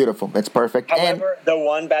 It's beautiful. It's perfect. However, the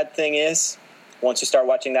one bad thing is, once you start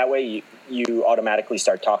watching that way, you automatically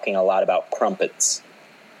start talking a lot about crumpets.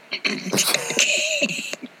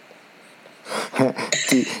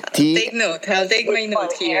 Take note. I'll take my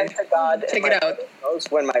note here. Check it out.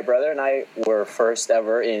 When my brother and I were first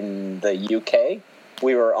ever in the UK,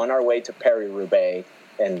 we were on our way to Paris-Roubaix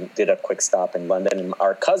and did a quick stop in London. And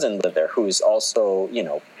our cousin lived there, who's also,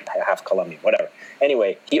 half Colombian, whatever.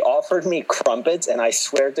 Anyway, he offered me crumpets, and I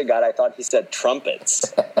swear to God, I thought he said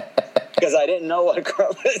trumpets. Because I didn't know what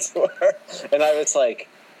crumpets were. And I was like,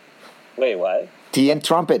 wait, what? Tea and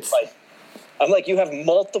trumpets. I'm like, you have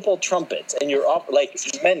multiple trumpets, and you're off,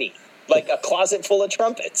 many. Like a closet full of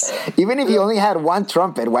trumpets. Even if he only had one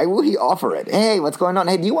trumpet, why would he offer it? Hey, what's going on?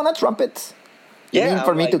 Hey, do you want a trumpet? You mean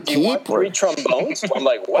for me to keep? You want 3 trombones? I'm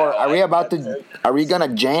like, wow. Or are we gonna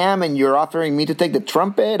jam and you're offering me to take the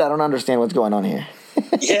trumpet? I don't understand what's going on here.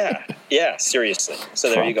 yeah, seriously. So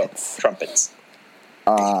there you go. Trumpets.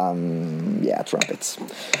 Yeah, trumpets.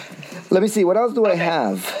 Let me see. What else do I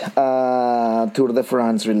have? Tour de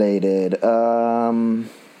France related. But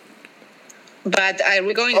are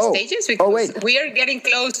we going stages? Because wait. We are getting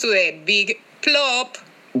close to the big plop.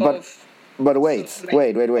 But wait.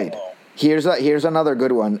 Here's another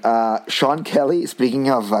good one. Sean Kelly,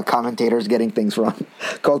 speaking of commentators getting things wrong,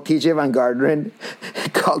 called TJ Van Garderen,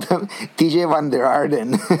 called him TJ Van der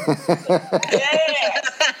Arden.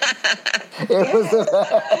 It was the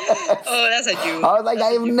best. Oh, that's a joke. I was like,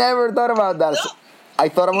 I've never thought about that. So I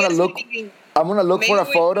thought I'm gonna look for a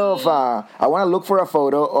photo of. I want to look for a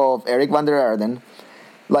photo of Eric Van der Arden,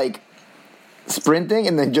 sprinting,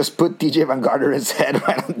 and then just put TJ Van Garderen's head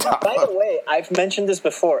right on top. By the way, I've mentioned this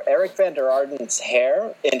before. Eric Van der Arden's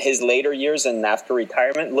hair in his later years and after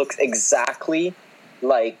retirement looks exactly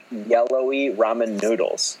like yellowy ramen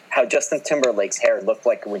noodles. How Justin Timberlake's hair looked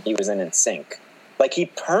like when he was in NSYNC. Like he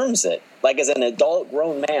perms it. Like as an adult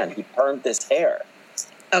grown man, he permed his hair.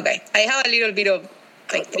 Okay, I have a little bit of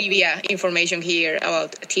trivia information here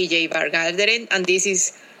about TJ Van Garderen, and this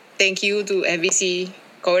is thank you to NBC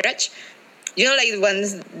coverage.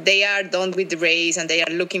 Once they are done with the race and they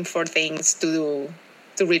are looking for things to do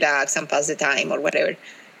to relax and pass the time or whatever,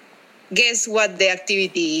 guess what the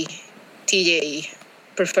activity TJ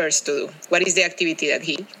prefers to do? What is the activity that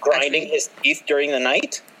he grinding his teeth during the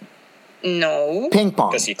night? No. Ping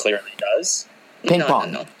pong. Because he clearly does. Ping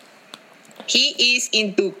pong. No. He is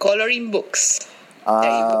into coloring books.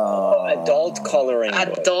 Adult coloring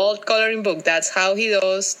book. Adult coloring book. That's how he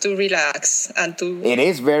does to relax and to. It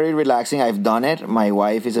is very relaxing. I've done it. My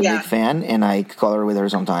wife is a big fan, and I color with her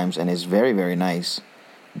sometimes, and it's very, very nice.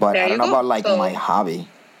 But I don't know about my hobby.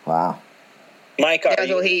 Wow. Mike, are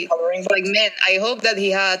you coloring books? Man, I hope that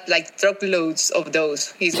he had truckloads of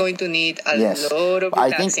those. He's going to need a lot of relaxing.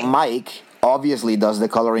 I think Mike obviously does the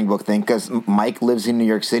coloring book thing because Mike lives in New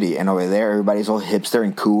York City, and over there everybody's all hipster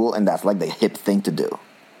and cool, and that's like the hip thing to do.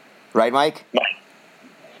 Right, Mike?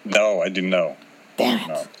 No, I didn't know. Damn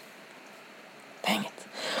it.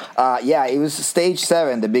 Yeah, it was stage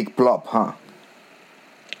 7, the big plop, huh?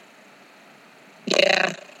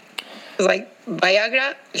 Yeah. It's like,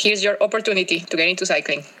 Viagra, here's your opportunity to get into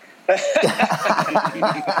cycling.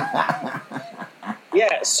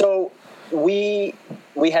 Yeah, so we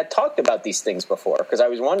had talked about these things before because I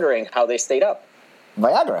was wondering how they stayed up.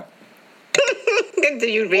 Viagra. Do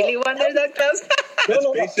you really wonder that, Klaus?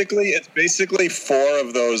 It's basically 4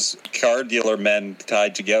 of those car dealer men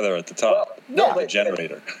tied together at the top. But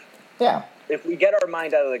generator. Yeah. If we get our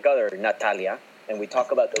mind out of the gutter, Natalia, and we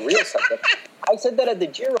talk about the real subject, I said that at the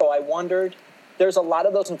Giro, I wondered, there's a lot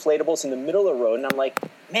of those inflatables in the middle of the road, and I'm like,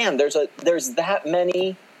 man, there's that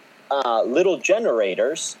many little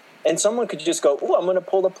generators, and someone could just go, ooh, I'm going to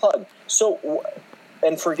pull the plug. So,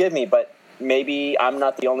 and forgive me, but maybe I'm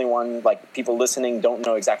not the only one, like, people listening don't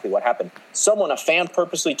know exactly what happened. A fan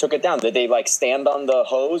purposely took it down. Did they, like, stand on the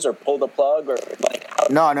hose or pull the plug or, like...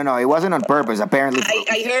 No, it wasn't on purpose, apparently.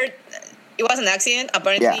 I heard it was an accident.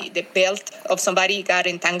 Apparently, the belt of somebody got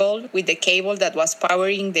entangled with the cable that was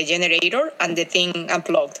powering the generator, and the thing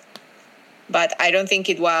unplugged. But I don't think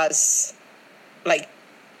it was, like...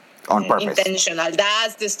 on purpose. Intentional.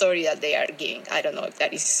 That's the story that they are giving. I don't know if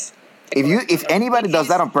that is... If anybody does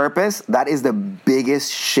that on purpose, that is the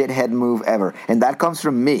biggest shithead move ever. And that comes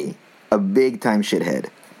from me, a big-time shithead.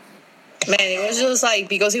 Man, it was just like,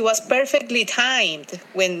 because it was perfectly timed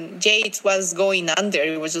when Yates was going under.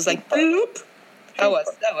 It was just like, bloop. That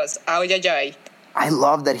was, oh, yeah. I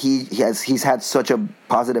love that he's had such a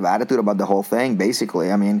positive attitude about the whole thing,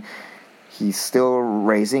 basically. I mean, he's still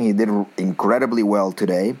racing. He did incredibly well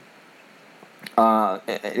today.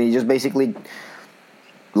 And he just basically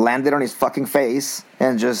landed on his fucking face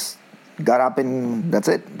and just got up and that's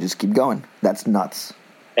it. Just keep going. That's nuts.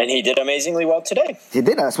 And he did amazingly well today. He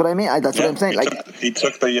did. That's what I mean. That's what I'm saying. He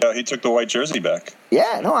took the white jersey back.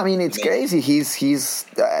 Yeah. No. I mean, it's crazy. He's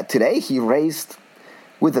today he raced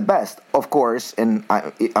with the best, of course. And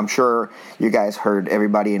I'm sure you guys heard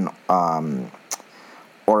everybody in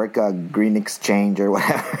Orica Green Exchange or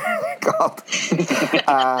whatever it's called.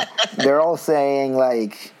 They're all saying,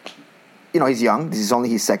 like, he's young. This is only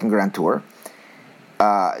his second Grand Tour.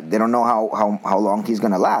 They don't know how long he's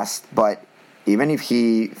going to last. But even if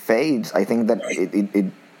he fades, I think that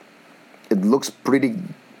it looks pretty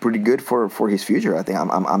good for his future. I think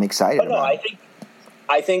I'm excited. About it.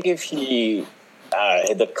 I think if he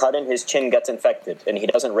the cut in his chin gets infected and he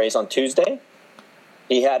doesn't race on Tuesday,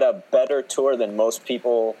 he had a better tour than most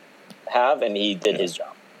people have, and he did his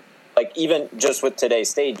job. Like, even just with today's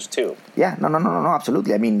stage, too. Yeah, no,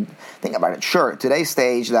 absolutely. I mean, think about it. Sure, today's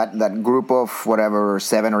stage, that group of whatever,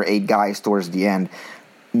 7 or 8 guys towards the end,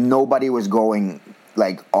 nobody was going,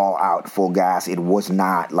 like, all out, full gas. It was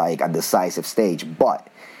not, like, a decisive stage. But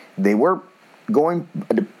they were going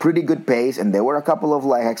at a pretty good pace, and there were a couple of,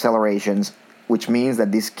 like, accelerations, which means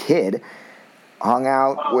that this kid hung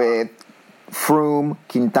out with Froome,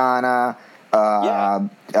 Quintana,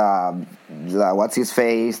 what's his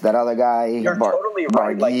face? That other guy. You're totally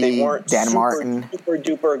right. Like, they weren't super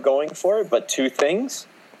duper going for it, but 2 things.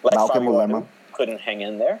 Like Malcolm Ulema couldn't hang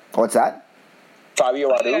in there. What's that?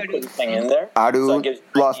 Fabio Aru couldn't hang in there. Aru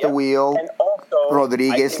lost the wheel. And also,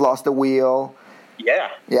 Rodriguez lost the wheel. Yeah.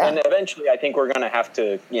 And eventually, I think we're going to have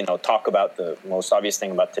to, talk about the most obvious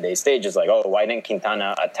thing about today's stage is like, oh, why didn't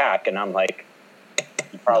Quintana attack? And I'm like,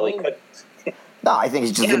 he probably couldn't. No, I think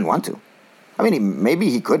he just didn't want to. I mean, maybe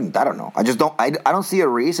he couldn't. I don't know. I just don't. I don't see a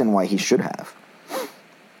reason why he should have.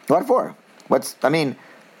 What for?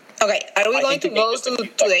 Okay, are we going to go to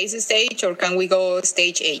today's stage, or can we go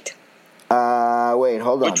stage 8? Wait,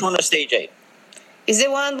 hold on. Which one is stage 8? Is the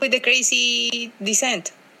one with the crazy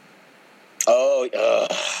descent. Oh,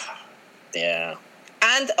 yeah.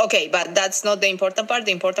 And, but that's not the important part.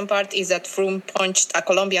 The important part is that Froome punched a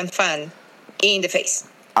Colombian fan in the face.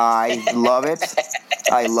 I love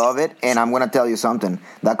it. And I'm going to tell you something.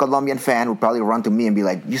 That Colombian fan would probably run to me and be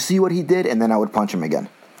like, you see what he did? And then I would punch him again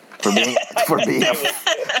for being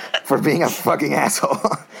a fucking asshole.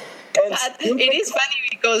 It is funny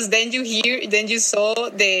because then you saw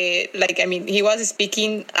he was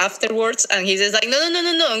speaking afterwards and he says like, no,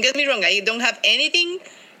 don't get me wrong. I don't have anything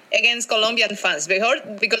against Colombian fans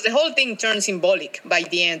because the whole thing turned symbolic by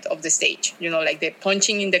the end of the stage. Like the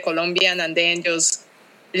punching in the Colombian and then just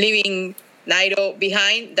leaving Nairo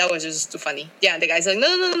behind. That was just too funny. Yeah, the guy's like, no.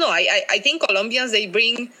 I think Colombians, they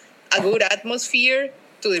bring a good atmosphere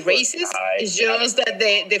to the races. It's just that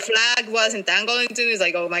the flag was entangled into it. It's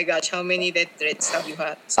like, oh my gosh, how many death threats have you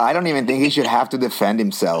had? So, I don't even think he should have to defend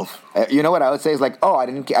himself. You know what I would say is like, oh, I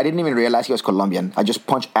didn't even realize he was Colombian. I just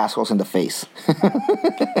punched assholes in the face.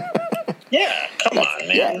 Yeah, come on,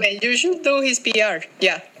 man. Yeah. Man, you should do his PR.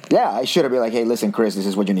 Yeah. Yeah, I should have been like, hey, listen, Chris, this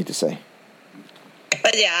is what you need to say.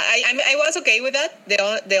 But yeah, I was okay with that.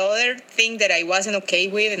 The other thing that I wasn't okay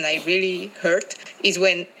with and I really hurt is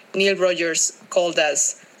when Neil Rogers called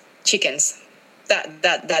us chickens.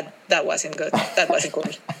 That wasn't good. That wasn't cool.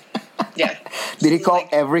 Yeah. Did he call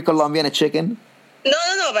every Colombian a chicken?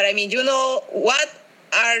 No. But I mean, what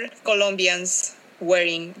are Colombians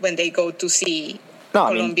wearing when they go to see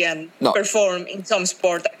Colombian perform in some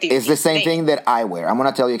sport activity? It's the same thing that I wear. I'm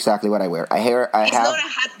gonna tell you exactly what I wear. It's not a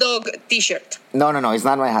hot dog T-shirt. No. It's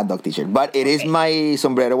not my hot dog T-shirt, but it is my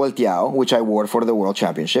sombrero volteado, which I wore for the World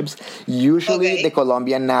Championships. Usually the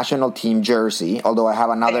Colombian national team jersey, although I have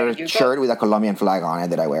another shirt with a Colombian flag on it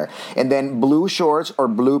that I wear, and then blue shorts or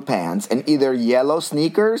blue pants, and either yellow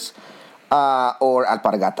sneakers or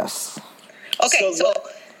alpargatas. Okay,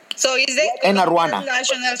 so is the Colombian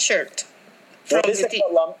national shirt? What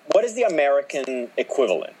is the American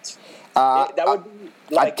equivalent? That would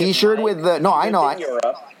be like a T-shirt with the I know.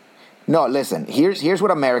 Europe. No, listen. Here's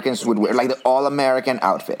what Americans would wear, like the all-American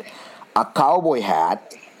outfit: a cowboy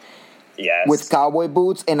hat, with cowboy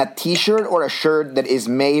boots, and a T-shirt or a shirt that is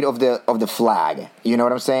made of the flag. You know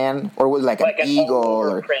what I'm saying? Or with like an eagle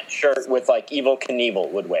or print shirt with like Evel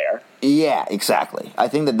Knievel would wear. Yeah, exactly. I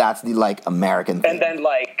think that's the like American thing. And then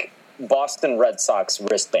like Boston Red Sox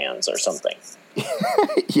wristbands or something.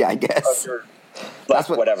 Yeah, I guess. That's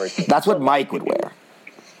whatever. That's what Mike would wear.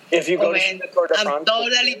 If you go to the Tour de France, I'm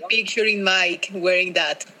totally picturing Mike wearing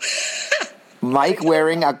that. Mike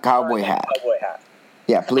wearing a cowboy hat.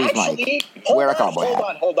 Yeah, please, actually, Mike. Wear a cowboy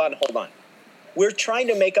hat. Hold on. We're trying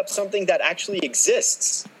to make up something that actually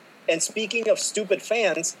exists. And speaking of stupid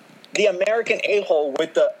fans, the American a-hole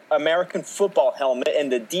with the American football helmet and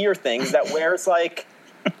the deer things that wears like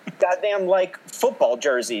goddamn like football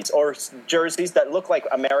jerseys or jerseys that look like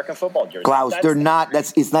American football jerseys. Klaus, they're not.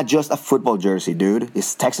 It's not just a football jersey, dude.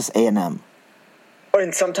 It's Texas A&M.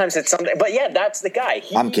 And sometimes it's something, but yeah, that's the guy.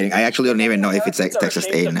 I'm kidding. I actually don't even know if it's Texas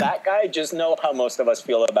A&M. That guy, just know how most of us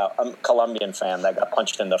feel about a Colombian fan that got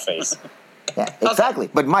punched in the face. Yeah, exactly.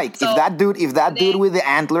 Okay. But Mike, if that dude with the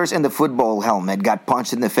antlers and the football helmet got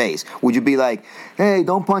punched in the face, would you be like, "Hey,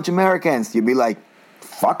 don't punch Americans"? You'd be like,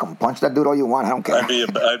 "Fuck them, punch that dude all you want. I don't care." I'd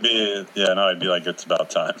be like, it's about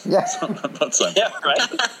time. Yeah, about time. Yeah, right.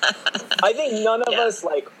 I think none of us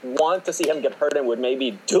like want to see him get hurt and would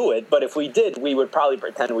maybe do it, but if we did, we would probably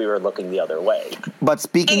pretend we were looking the other way. But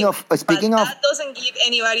speaking of, that doesn't give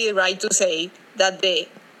anybody the right to say that the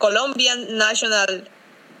Colombian national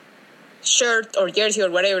shirt or jersey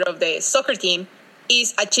or whatever of the soccer team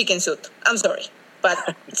is a chicken suit. I'm sorry,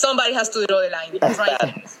 but somebody has to draw the line.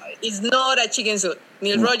 Right? It's not a chicken suit.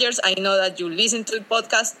 Neil Rogers, I know that you listen to the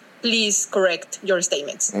podcast. Please correct your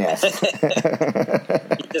statements. Yes.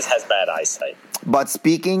 He just has bad eyesight. But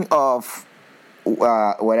speaking of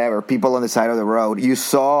people on the side of the road, you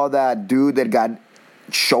saw that dude that got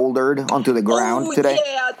shouldered onto the ground today?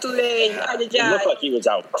 Yeah, today. It looked like he was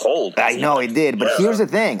out cold. I know it did, but here's the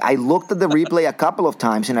thing. I looked at the replay a couple of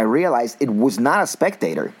times and I realized it was not a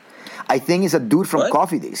spectator. I think it's a dude from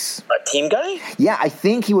Coffee Days. A team guy? Yeah, I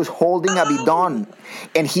think he was holding a bidon,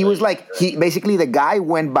 and he was like, the guy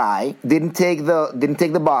went by, didn't take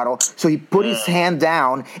the bottle, so he put his hand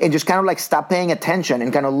down and just kind of like stopped paying attention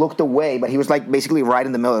and kind of looked away. But he was like basically right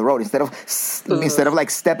in the middle of the road. Instead of like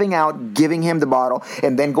stepping out, giving him the bottle,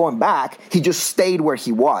 and then going back, he just stayed where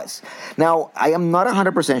he was. Now, I am not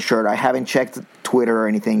 100% sure. I haven't checked Twitter or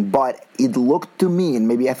anything, but it looked to me, and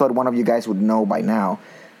maybe I thought one of you guys would know by now,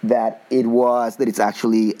 that it's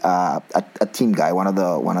actually a team guy, one of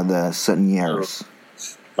the souvenirs.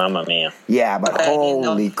 Mamma mia! Yeah, but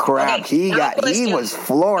holy crap, okay, he was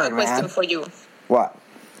floored, man. Question for you. What?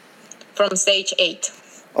 From stage 8.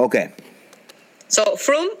 Okay. So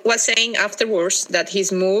Froome was saying afterwards that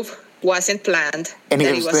his move wasn't planned, and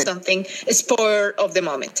that it was something spur of the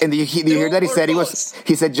moment. And do you hear that he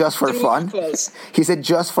said just for fun? He said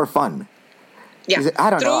just for fun. Yeah, I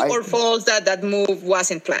don't know. True or false that move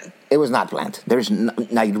wasn't planned? It was not planned.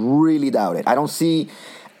 I really doubt it. I don't see.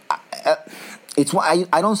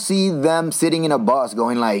 I don't see them sitting in a bus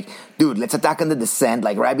going like, dude, let's attack on the descent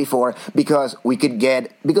like right before because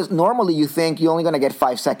normally you think you're only gonna get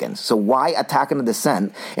 5 seconds. So why attack on the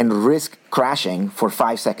descent and risk crashing for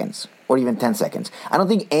 5 seconds or even 10 seconds? I don't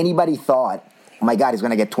think anybody thought, oh my God, he's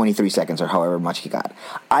gonna get 23 seconds or however much he got.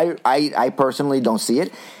 I personally don't see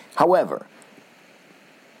it. However,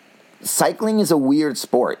 cycling is a weird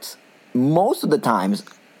sport. Most of the times,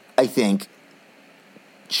 I think,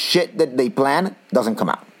 shit that they plan doesn't come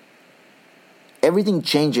out. Everything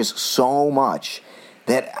changes so much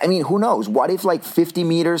that, I mean, who knows? What if like 50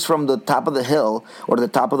 meters from the top of the hill or the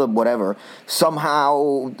top of the whatever,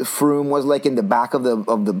 somehow Froome was like in the back of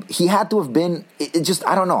the he had to have been, it just,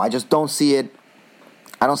 I don't know. I just don't see it.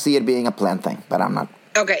 I don't see it being a planned thing, but I'm not.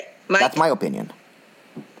 Okay. Mike. That's my opinion.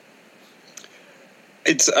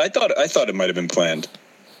 I thought it might have been planned.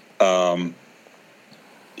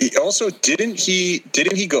 He also didn't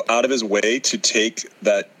he go out of his way to take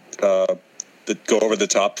that go over the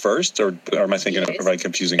top first, or am I thinking? Am I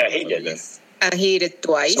confusing? Yeah, he did. And he did it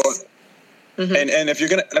twice. So, and if you're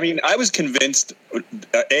gonna, I mean, I was convinced.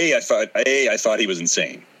 I thought he was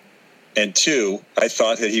insane, and two, I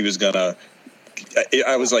thought that he was gonna.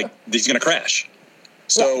 I was like, he's gonna crash.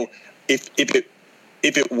 So if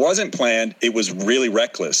it wasn't planned, it was really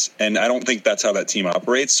reckless, and I don't think that's how that team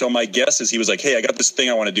operates. So my guess is he was like, hey, I got this thing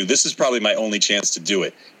I want to do. This is probably my only chance to do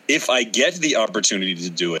it. If I get the opportunity to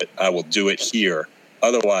do it, I will do it here.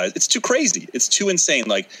 Otherwise, it's too crazy. It's too insane.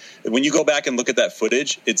 Like, when you go back and look at that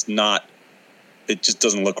footage, it just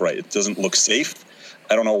doesn't look right. It doesn't look safe.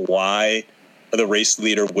 I don't know why the race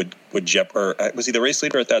leader would jeopardize. Was he the race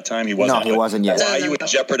leader at that time? He wasn't. No, he wasn't yet. Why you would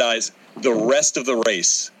jeopardize the rest of the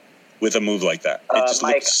race with a move like that? It just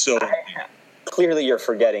Mike, looks so. Clearly, you're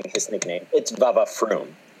forgetting his nickname. It's Baba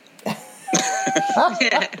Froome.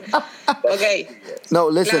 Okay. No,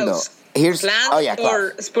 listen Klaus, though. Here's plan Klaus.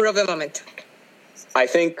 or spur of the moment? I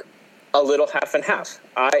think a little half and half.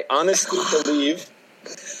 I honestly believe.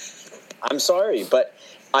 I'm sorry, but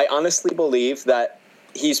I honestly believe that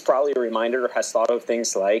he's probably a reminder, has thought of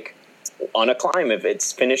things like on a climb, if it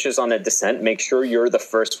finishes on a descent, make sure you're the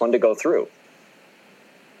first one to go through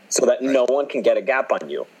so that no one can get a gap on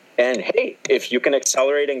you. And hey, if you can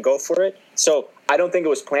accelerate and go for it. So I don't think it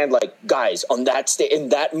was planned like, guys, on that in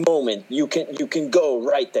that moment, you can go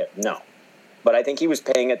right there. No. But I think he was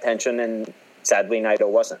paying attention, and sadly, Nairo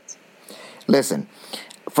wasn't. Listen,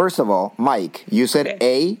 first of all, Mike, you said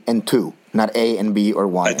A and 2, not A and B or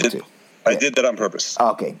 1 and 2. I did that on purpose.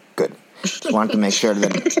 Okay, good. Just wanted to make sure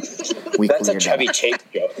that we That's a cleared Chevy that. Chase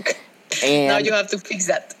joke. And, Now you have to fix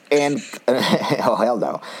that. And oh hell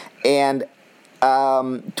no. And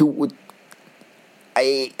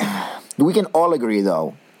we can all agree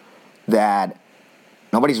though that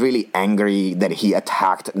nobody's really angry that he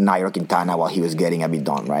attacked Nairo Quintana while he was getting a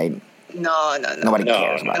bidon, right? No. Nobody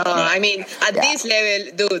cares about No, it. I mean, at this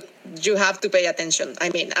level, dude, you have to pay attention. I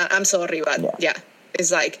mean, I'm sorry, but yeah.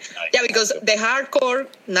 It's like, because the hardcore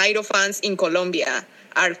Nairo fans in Colombia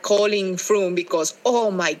are calling Froome because, oh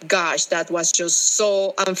my gosh, that was just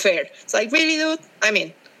so unfair. It's like, really, dude? I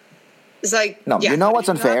mean, it's like, no, you know what's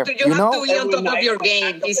unfair? You have to be on top of your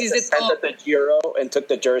game. This is the top. At the Giro and took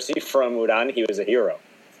the jersey from Uran, he was a hero.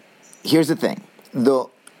 Here's the thing. The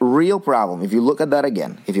real problem, if you look at that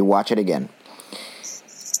again, if you watch it again,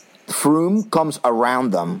 Froome comes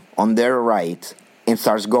around them on their right and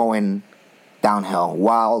starts going downhill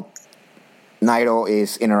while Nairo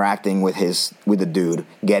is interacting with the dude,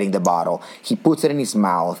 getting the bottle. He puts it in his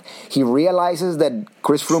mouth. He realizes that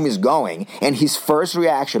Chris Froome is going, and his first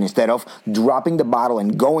reaction, instead of dropping the bottle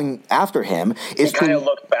and going after him, is to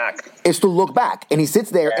look back. Is to look back, and he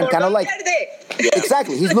sits there and kind of like,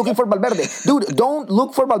 exactly. He's looking for Valverde, dude. Don't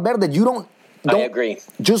look for Valverde. Don't. I agree.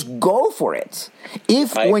 Just go for it.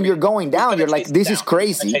 If when you're going down, you're like, this is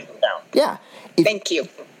crazy. Yeah. Thank you.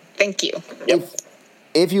 Yep.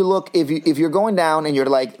 If you're going down and you're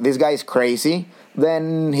like, this guy is crazy,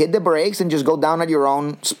 then hit the brakes and just go down at your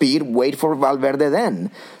own speed. Wait for Valverde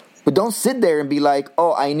then. But don't sit there and be like,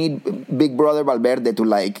 oh, I need big brother Valverde to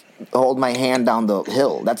like hold my hand down the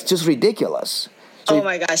hill. That's just ridiculous. So oh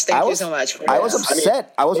my gosh, thank you so much. I was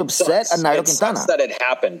upset. I was upset at Nairo Quintana. Sucks that it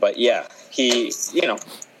happened, but yeah, he,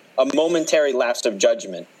 a momentary lapse of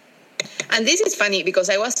judgment. And this is funny because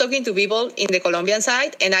I was talking to people in the Colombian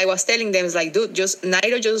side, and I was telling them, it's like, dude,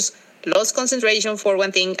 Nairo just lost concentration for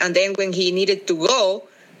one thing, and then when he needed to go,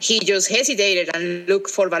 he just hesitated and looked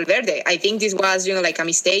for Valverde. I think this was, like a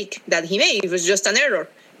mistake that he made. It was just an error.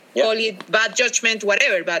 Yep. Call it bad judgment,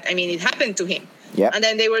 whatever, but I mean, it happened to him. Yep. And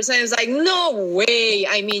then they were saying, it's like, no way.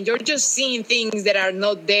 I mean, you're just seeing things that are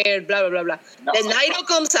not there, blah, blah, blah, blah. No. Then Nairo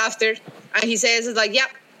comes after, and he says, it's like, yeah,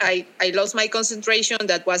 I lost my concentration.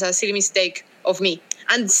 That was a silly mistake of me.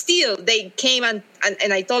 And still, they came and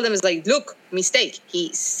I told them, it's like, look, mistake.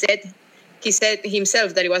 He said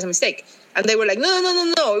himself that it was a mistake. And they were like, no.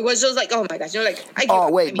 It was just like, oh my gosh. You're like,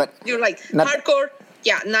 but you're like, hardcore.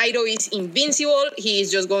 Yeah, Nairo is invincible. He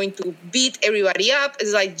is just going to beat everybody up.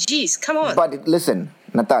 It's like, geez, come on. But listen,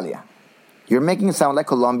 Natalia, you're making it sound like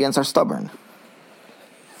Colombians are stubborn.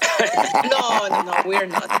 No, we're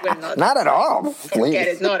not. Not at all. Forget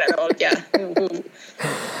it, not at all, yeah.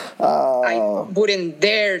 I wouldn't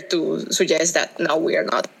dare to suggest that. No, we are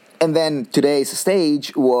not. And then today's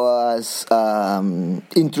stage was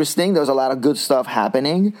interesting. There was a lot of good stuff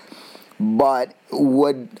happening. But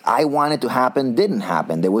what I wanted to happen didn't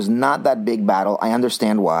happen. There was not that big battle. I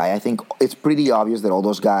understand why. I think it's pretty obvious that all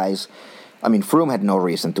those guys, I mean, Froome had no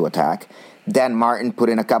reason to attack. Dan Martin put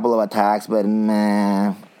in a couple of attacks, but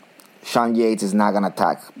Sean Yates is not going to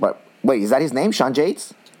attack. But wait, is that his name, Sean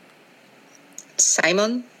Yates?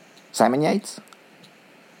 Simon Yates?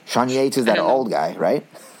 Sean Yates is that old guy, right?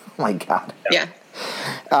 Oh, my God. Yeah.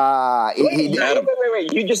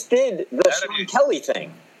 Wait. You just did the Sean Kelly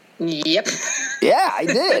thing. Yep. Yeah, I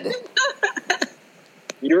did.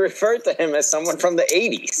 You referred to him as someone from the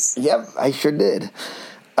 80s. Yep, I sure did.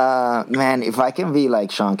 Man, if I can be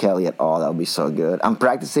like Sean Kelly at all, that would be so good. I'm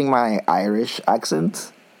practicing my Irish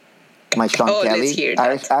accent. My Sean Kelly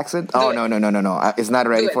Irish accent. Oh, no. It's not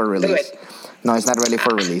ready for release. No, it's not ready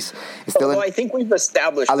for release. It's still. I think we've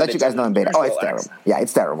established. I'll let you guys know in beta. Oh, it's terrible. Yeah,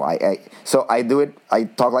 it's terrible. So I do it. I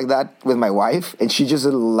talk like that with my wife, and she just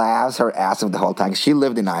laughs her ass off the whole time. She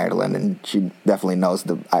lived in Ireland, and she definitely knows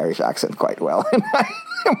the Irish accent quite well. And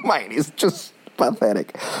mine is just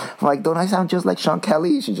pathetic. I'm like, don't I sound just like Sean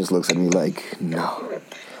Kelly? She just looks at me like, no.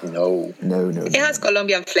 It has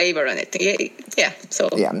Colombian flavor on it. Yeah. So.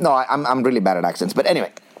 Yeah. No, I'm really bad at accents, but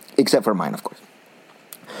anyway, except for mine, of course.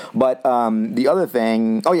 But the other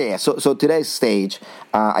thing, So today's stage,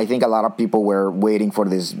 I think a lot of people were waiting for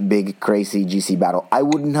this big, crazy GC battle. I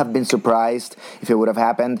wouldn't have been surprised if it would have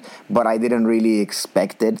happened, but I didn't really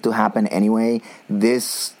expect it to happen anyway. The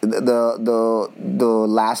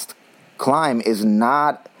last climb is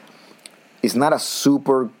not a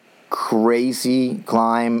super crazy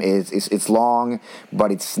climb. It's long,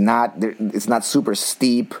 but it's not super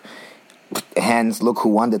steep. Hence, look who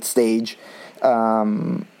won that stage.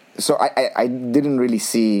 So I didn't really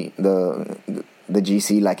see the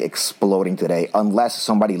GC like exploding today, unless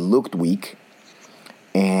somebody looked weak,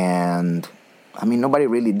 and I mean nobody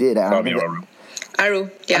really did. Aru,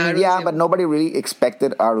 but nobody really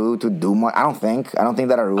expected Aru to do much. I don't think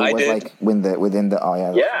that Aru was like within the. Oh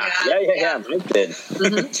yeah. Yeah. I did.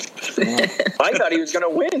 Mm-hmm. I thought he was gonna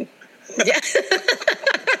win. Yeah.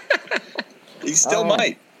 He still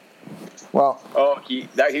might. Well.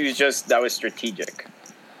 That was strategic.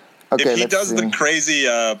 Okay, if he does the crazy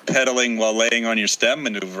pedaling while laying on your stem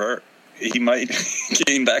maneuver, he might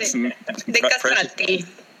gain back some the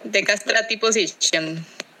castrati position.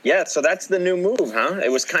 Yeah, so that's the new move, huh? It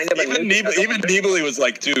was kind of even Nibali was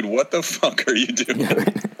like, dude, what the fuck are you doing?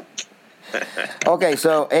 Okay,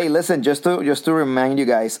 so hey, listen, just to remind you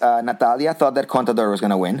guys, Natalia thought that Contador was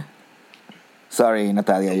gonna win. Sorry,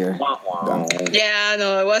 Natalia, you're done. Yeah,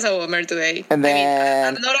 no, it was a bummer today. And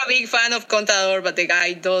then I'm not a big fan of Contador, but the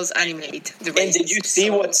guy does animate the races. And did you see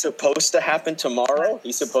what's supposed to happen tomorrow?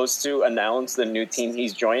 He's supposed to announce the new team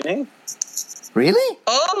he's joining. Really?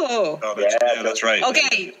 Oh, that's right.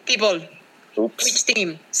 Okay, people. Oops. Which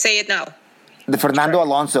team? Say it now. The Fernando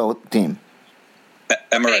Alonso team.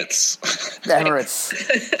 Emirates. Emirates.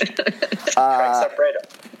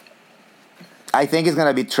 I think it's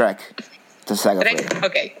gonna be Trek. Trek?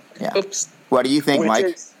 Okay. Yeah. Oops. What do you think, Mike?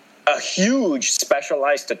 Which is a huge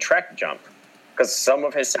Specialized to Trek jump, because some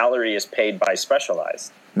of his salary is paid by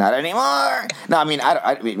Specialized. Not anymore. No, I mean,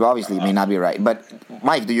 obviously it may not be right, but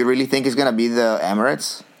Mike, do you really think it's gonna be the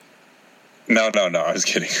Emirates? No, I was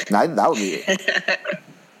kidding. That would be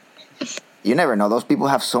it. You never know. Those people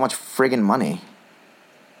have so much friggin' money.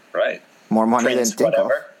 Right. More money than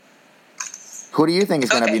Tinkoff. Who do you think is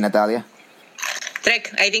gonna be, Natalia?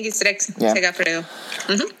 Trek. I think it's Trek. Yeah. Segafredo.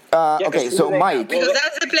 Mm-hmm. Okay, so Mike. Because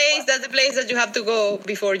that's the place that you have to go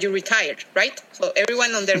before you retire, right? So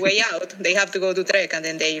everyone on their way out, they have to go to Trek and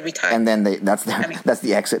then they retire. And then that's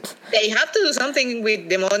the exit. They have to do something with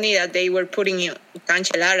the money that they were putting in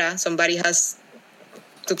Cancellara. Somebody has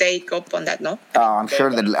to take up on that, no? I'm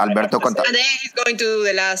sure that Alberto Contador. And then he's going to do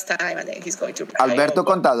the last time, and then he's going to retire. Alberto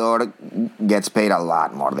Contador gets paid a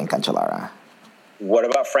lot more than Cancellara. What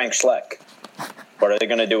about Frank Schleck? What are they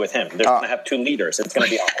going to do with him? They're going to have two leaders. It's going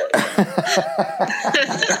to be awkward.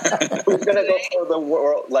 Who's going to go for the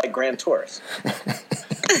world Grand Tours?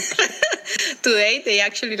 Today they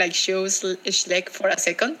actually show Schleck for a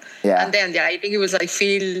second, and then I think it was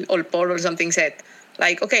Phil Olpor or something said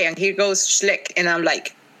okay, and here goes Schleck, and I'm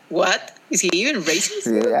like, what? Is he even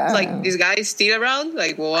racing? Yeah. This guy is still around? Wow. I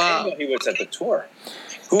didn't know he was at the tour.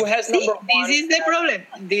 Who has number one? This is the problem.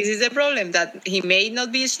 This is the problem, that he may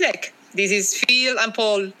not be Schleck. This is Phil and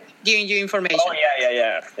Paul giving you information. Oh,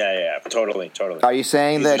 yeah. Totally. Are you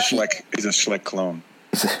saying that he's a Schleck clone?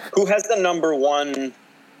 Who has the number one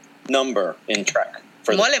number in Trek?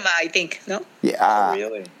 Mollema, I think. No. Yeah.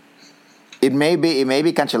 Really? It may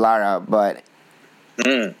be Cancellara, but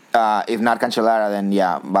if not Cancellara, then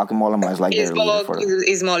Bauke Mollema is like their leader for them.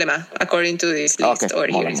 Is Mollema, according to this list. Okay, Or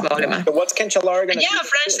here is Mollema. So what's Cancellara going to do? Yeah,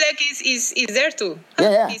 French Leg is there too.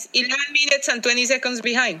 Yeah. He's 11 minutes and 20 seconds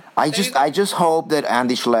behind. I just hope that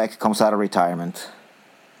Andy Schleck comes out of retirement.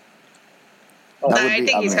 I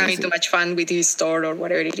think he's having too much fun with his store or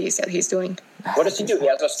whatever it is that he's doing. What does he do? He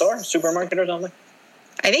has a store, supermarket or something?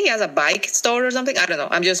 I think he has a bike store or something. I don't know.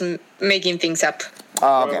 I'm just making things up.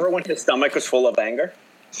 Okay. Remember when his stomach was full of anger?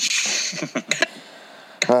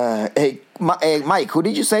 Hey, Mike, who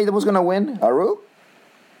did you say that was going to win? Aru?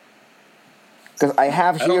 Because I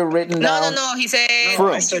have here written down. No. He said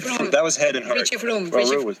Froome. I said that was Head and Heart. Richie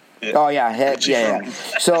Froome. Oh, yeah, Head. Yeah.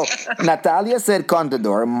 So, Natalia said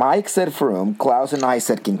Contador, Mike said Froome, Klaus and I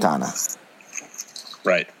said Quintana.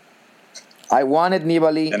 Right. I wanted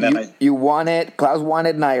Nibali. And then you wanted, Klaus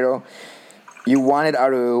wanted Nairo. You wanted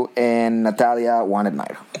Aru, and Natalia wanted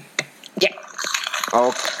Nairo. Yeah.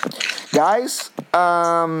 Okay. Guys,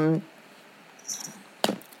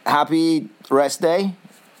 happy rest day.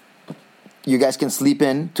 You guys can sleep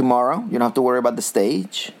in tomorrow. You don't have to worry about the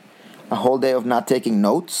stage. A whole day of not taking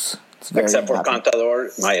notes. It's very Except for happy.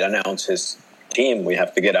 Contador might announce his team. We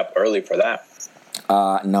have to get up early for that.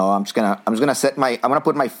 No, I'm gonna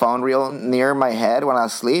put my phone real near my head when I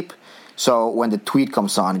sleep. So when the tweet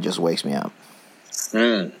comes on, it just wakes me up.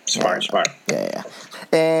 Smart. Yeah.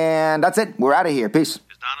 And that's it. We're out of here. Peace. Is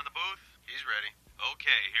Don in the booth? He's ready.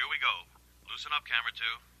 Okay, here we go. Loosen up, camera 2.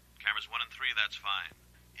 Cameras 1 and 3, that's fine.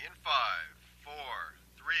 In 5, 4,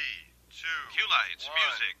 3, 2. Cue lights,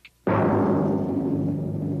 music.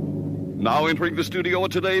 Now entering the studio are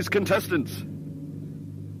today's contestants.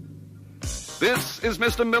 This is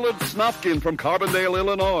Mr. Millard Snofkin from Carbondale,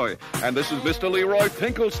 Illinois. And this is Mr. Leroy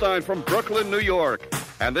Finkelstein from Brooklyn, New York.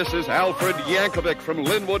 And this is Alfred Yankovic from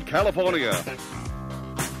Linwood, California.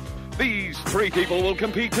 These three people will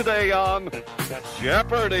compete today on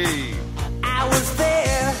Jeopardy! I was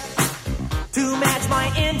there to match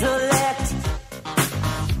my intellect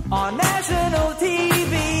on national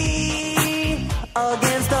TV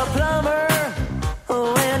against a plumber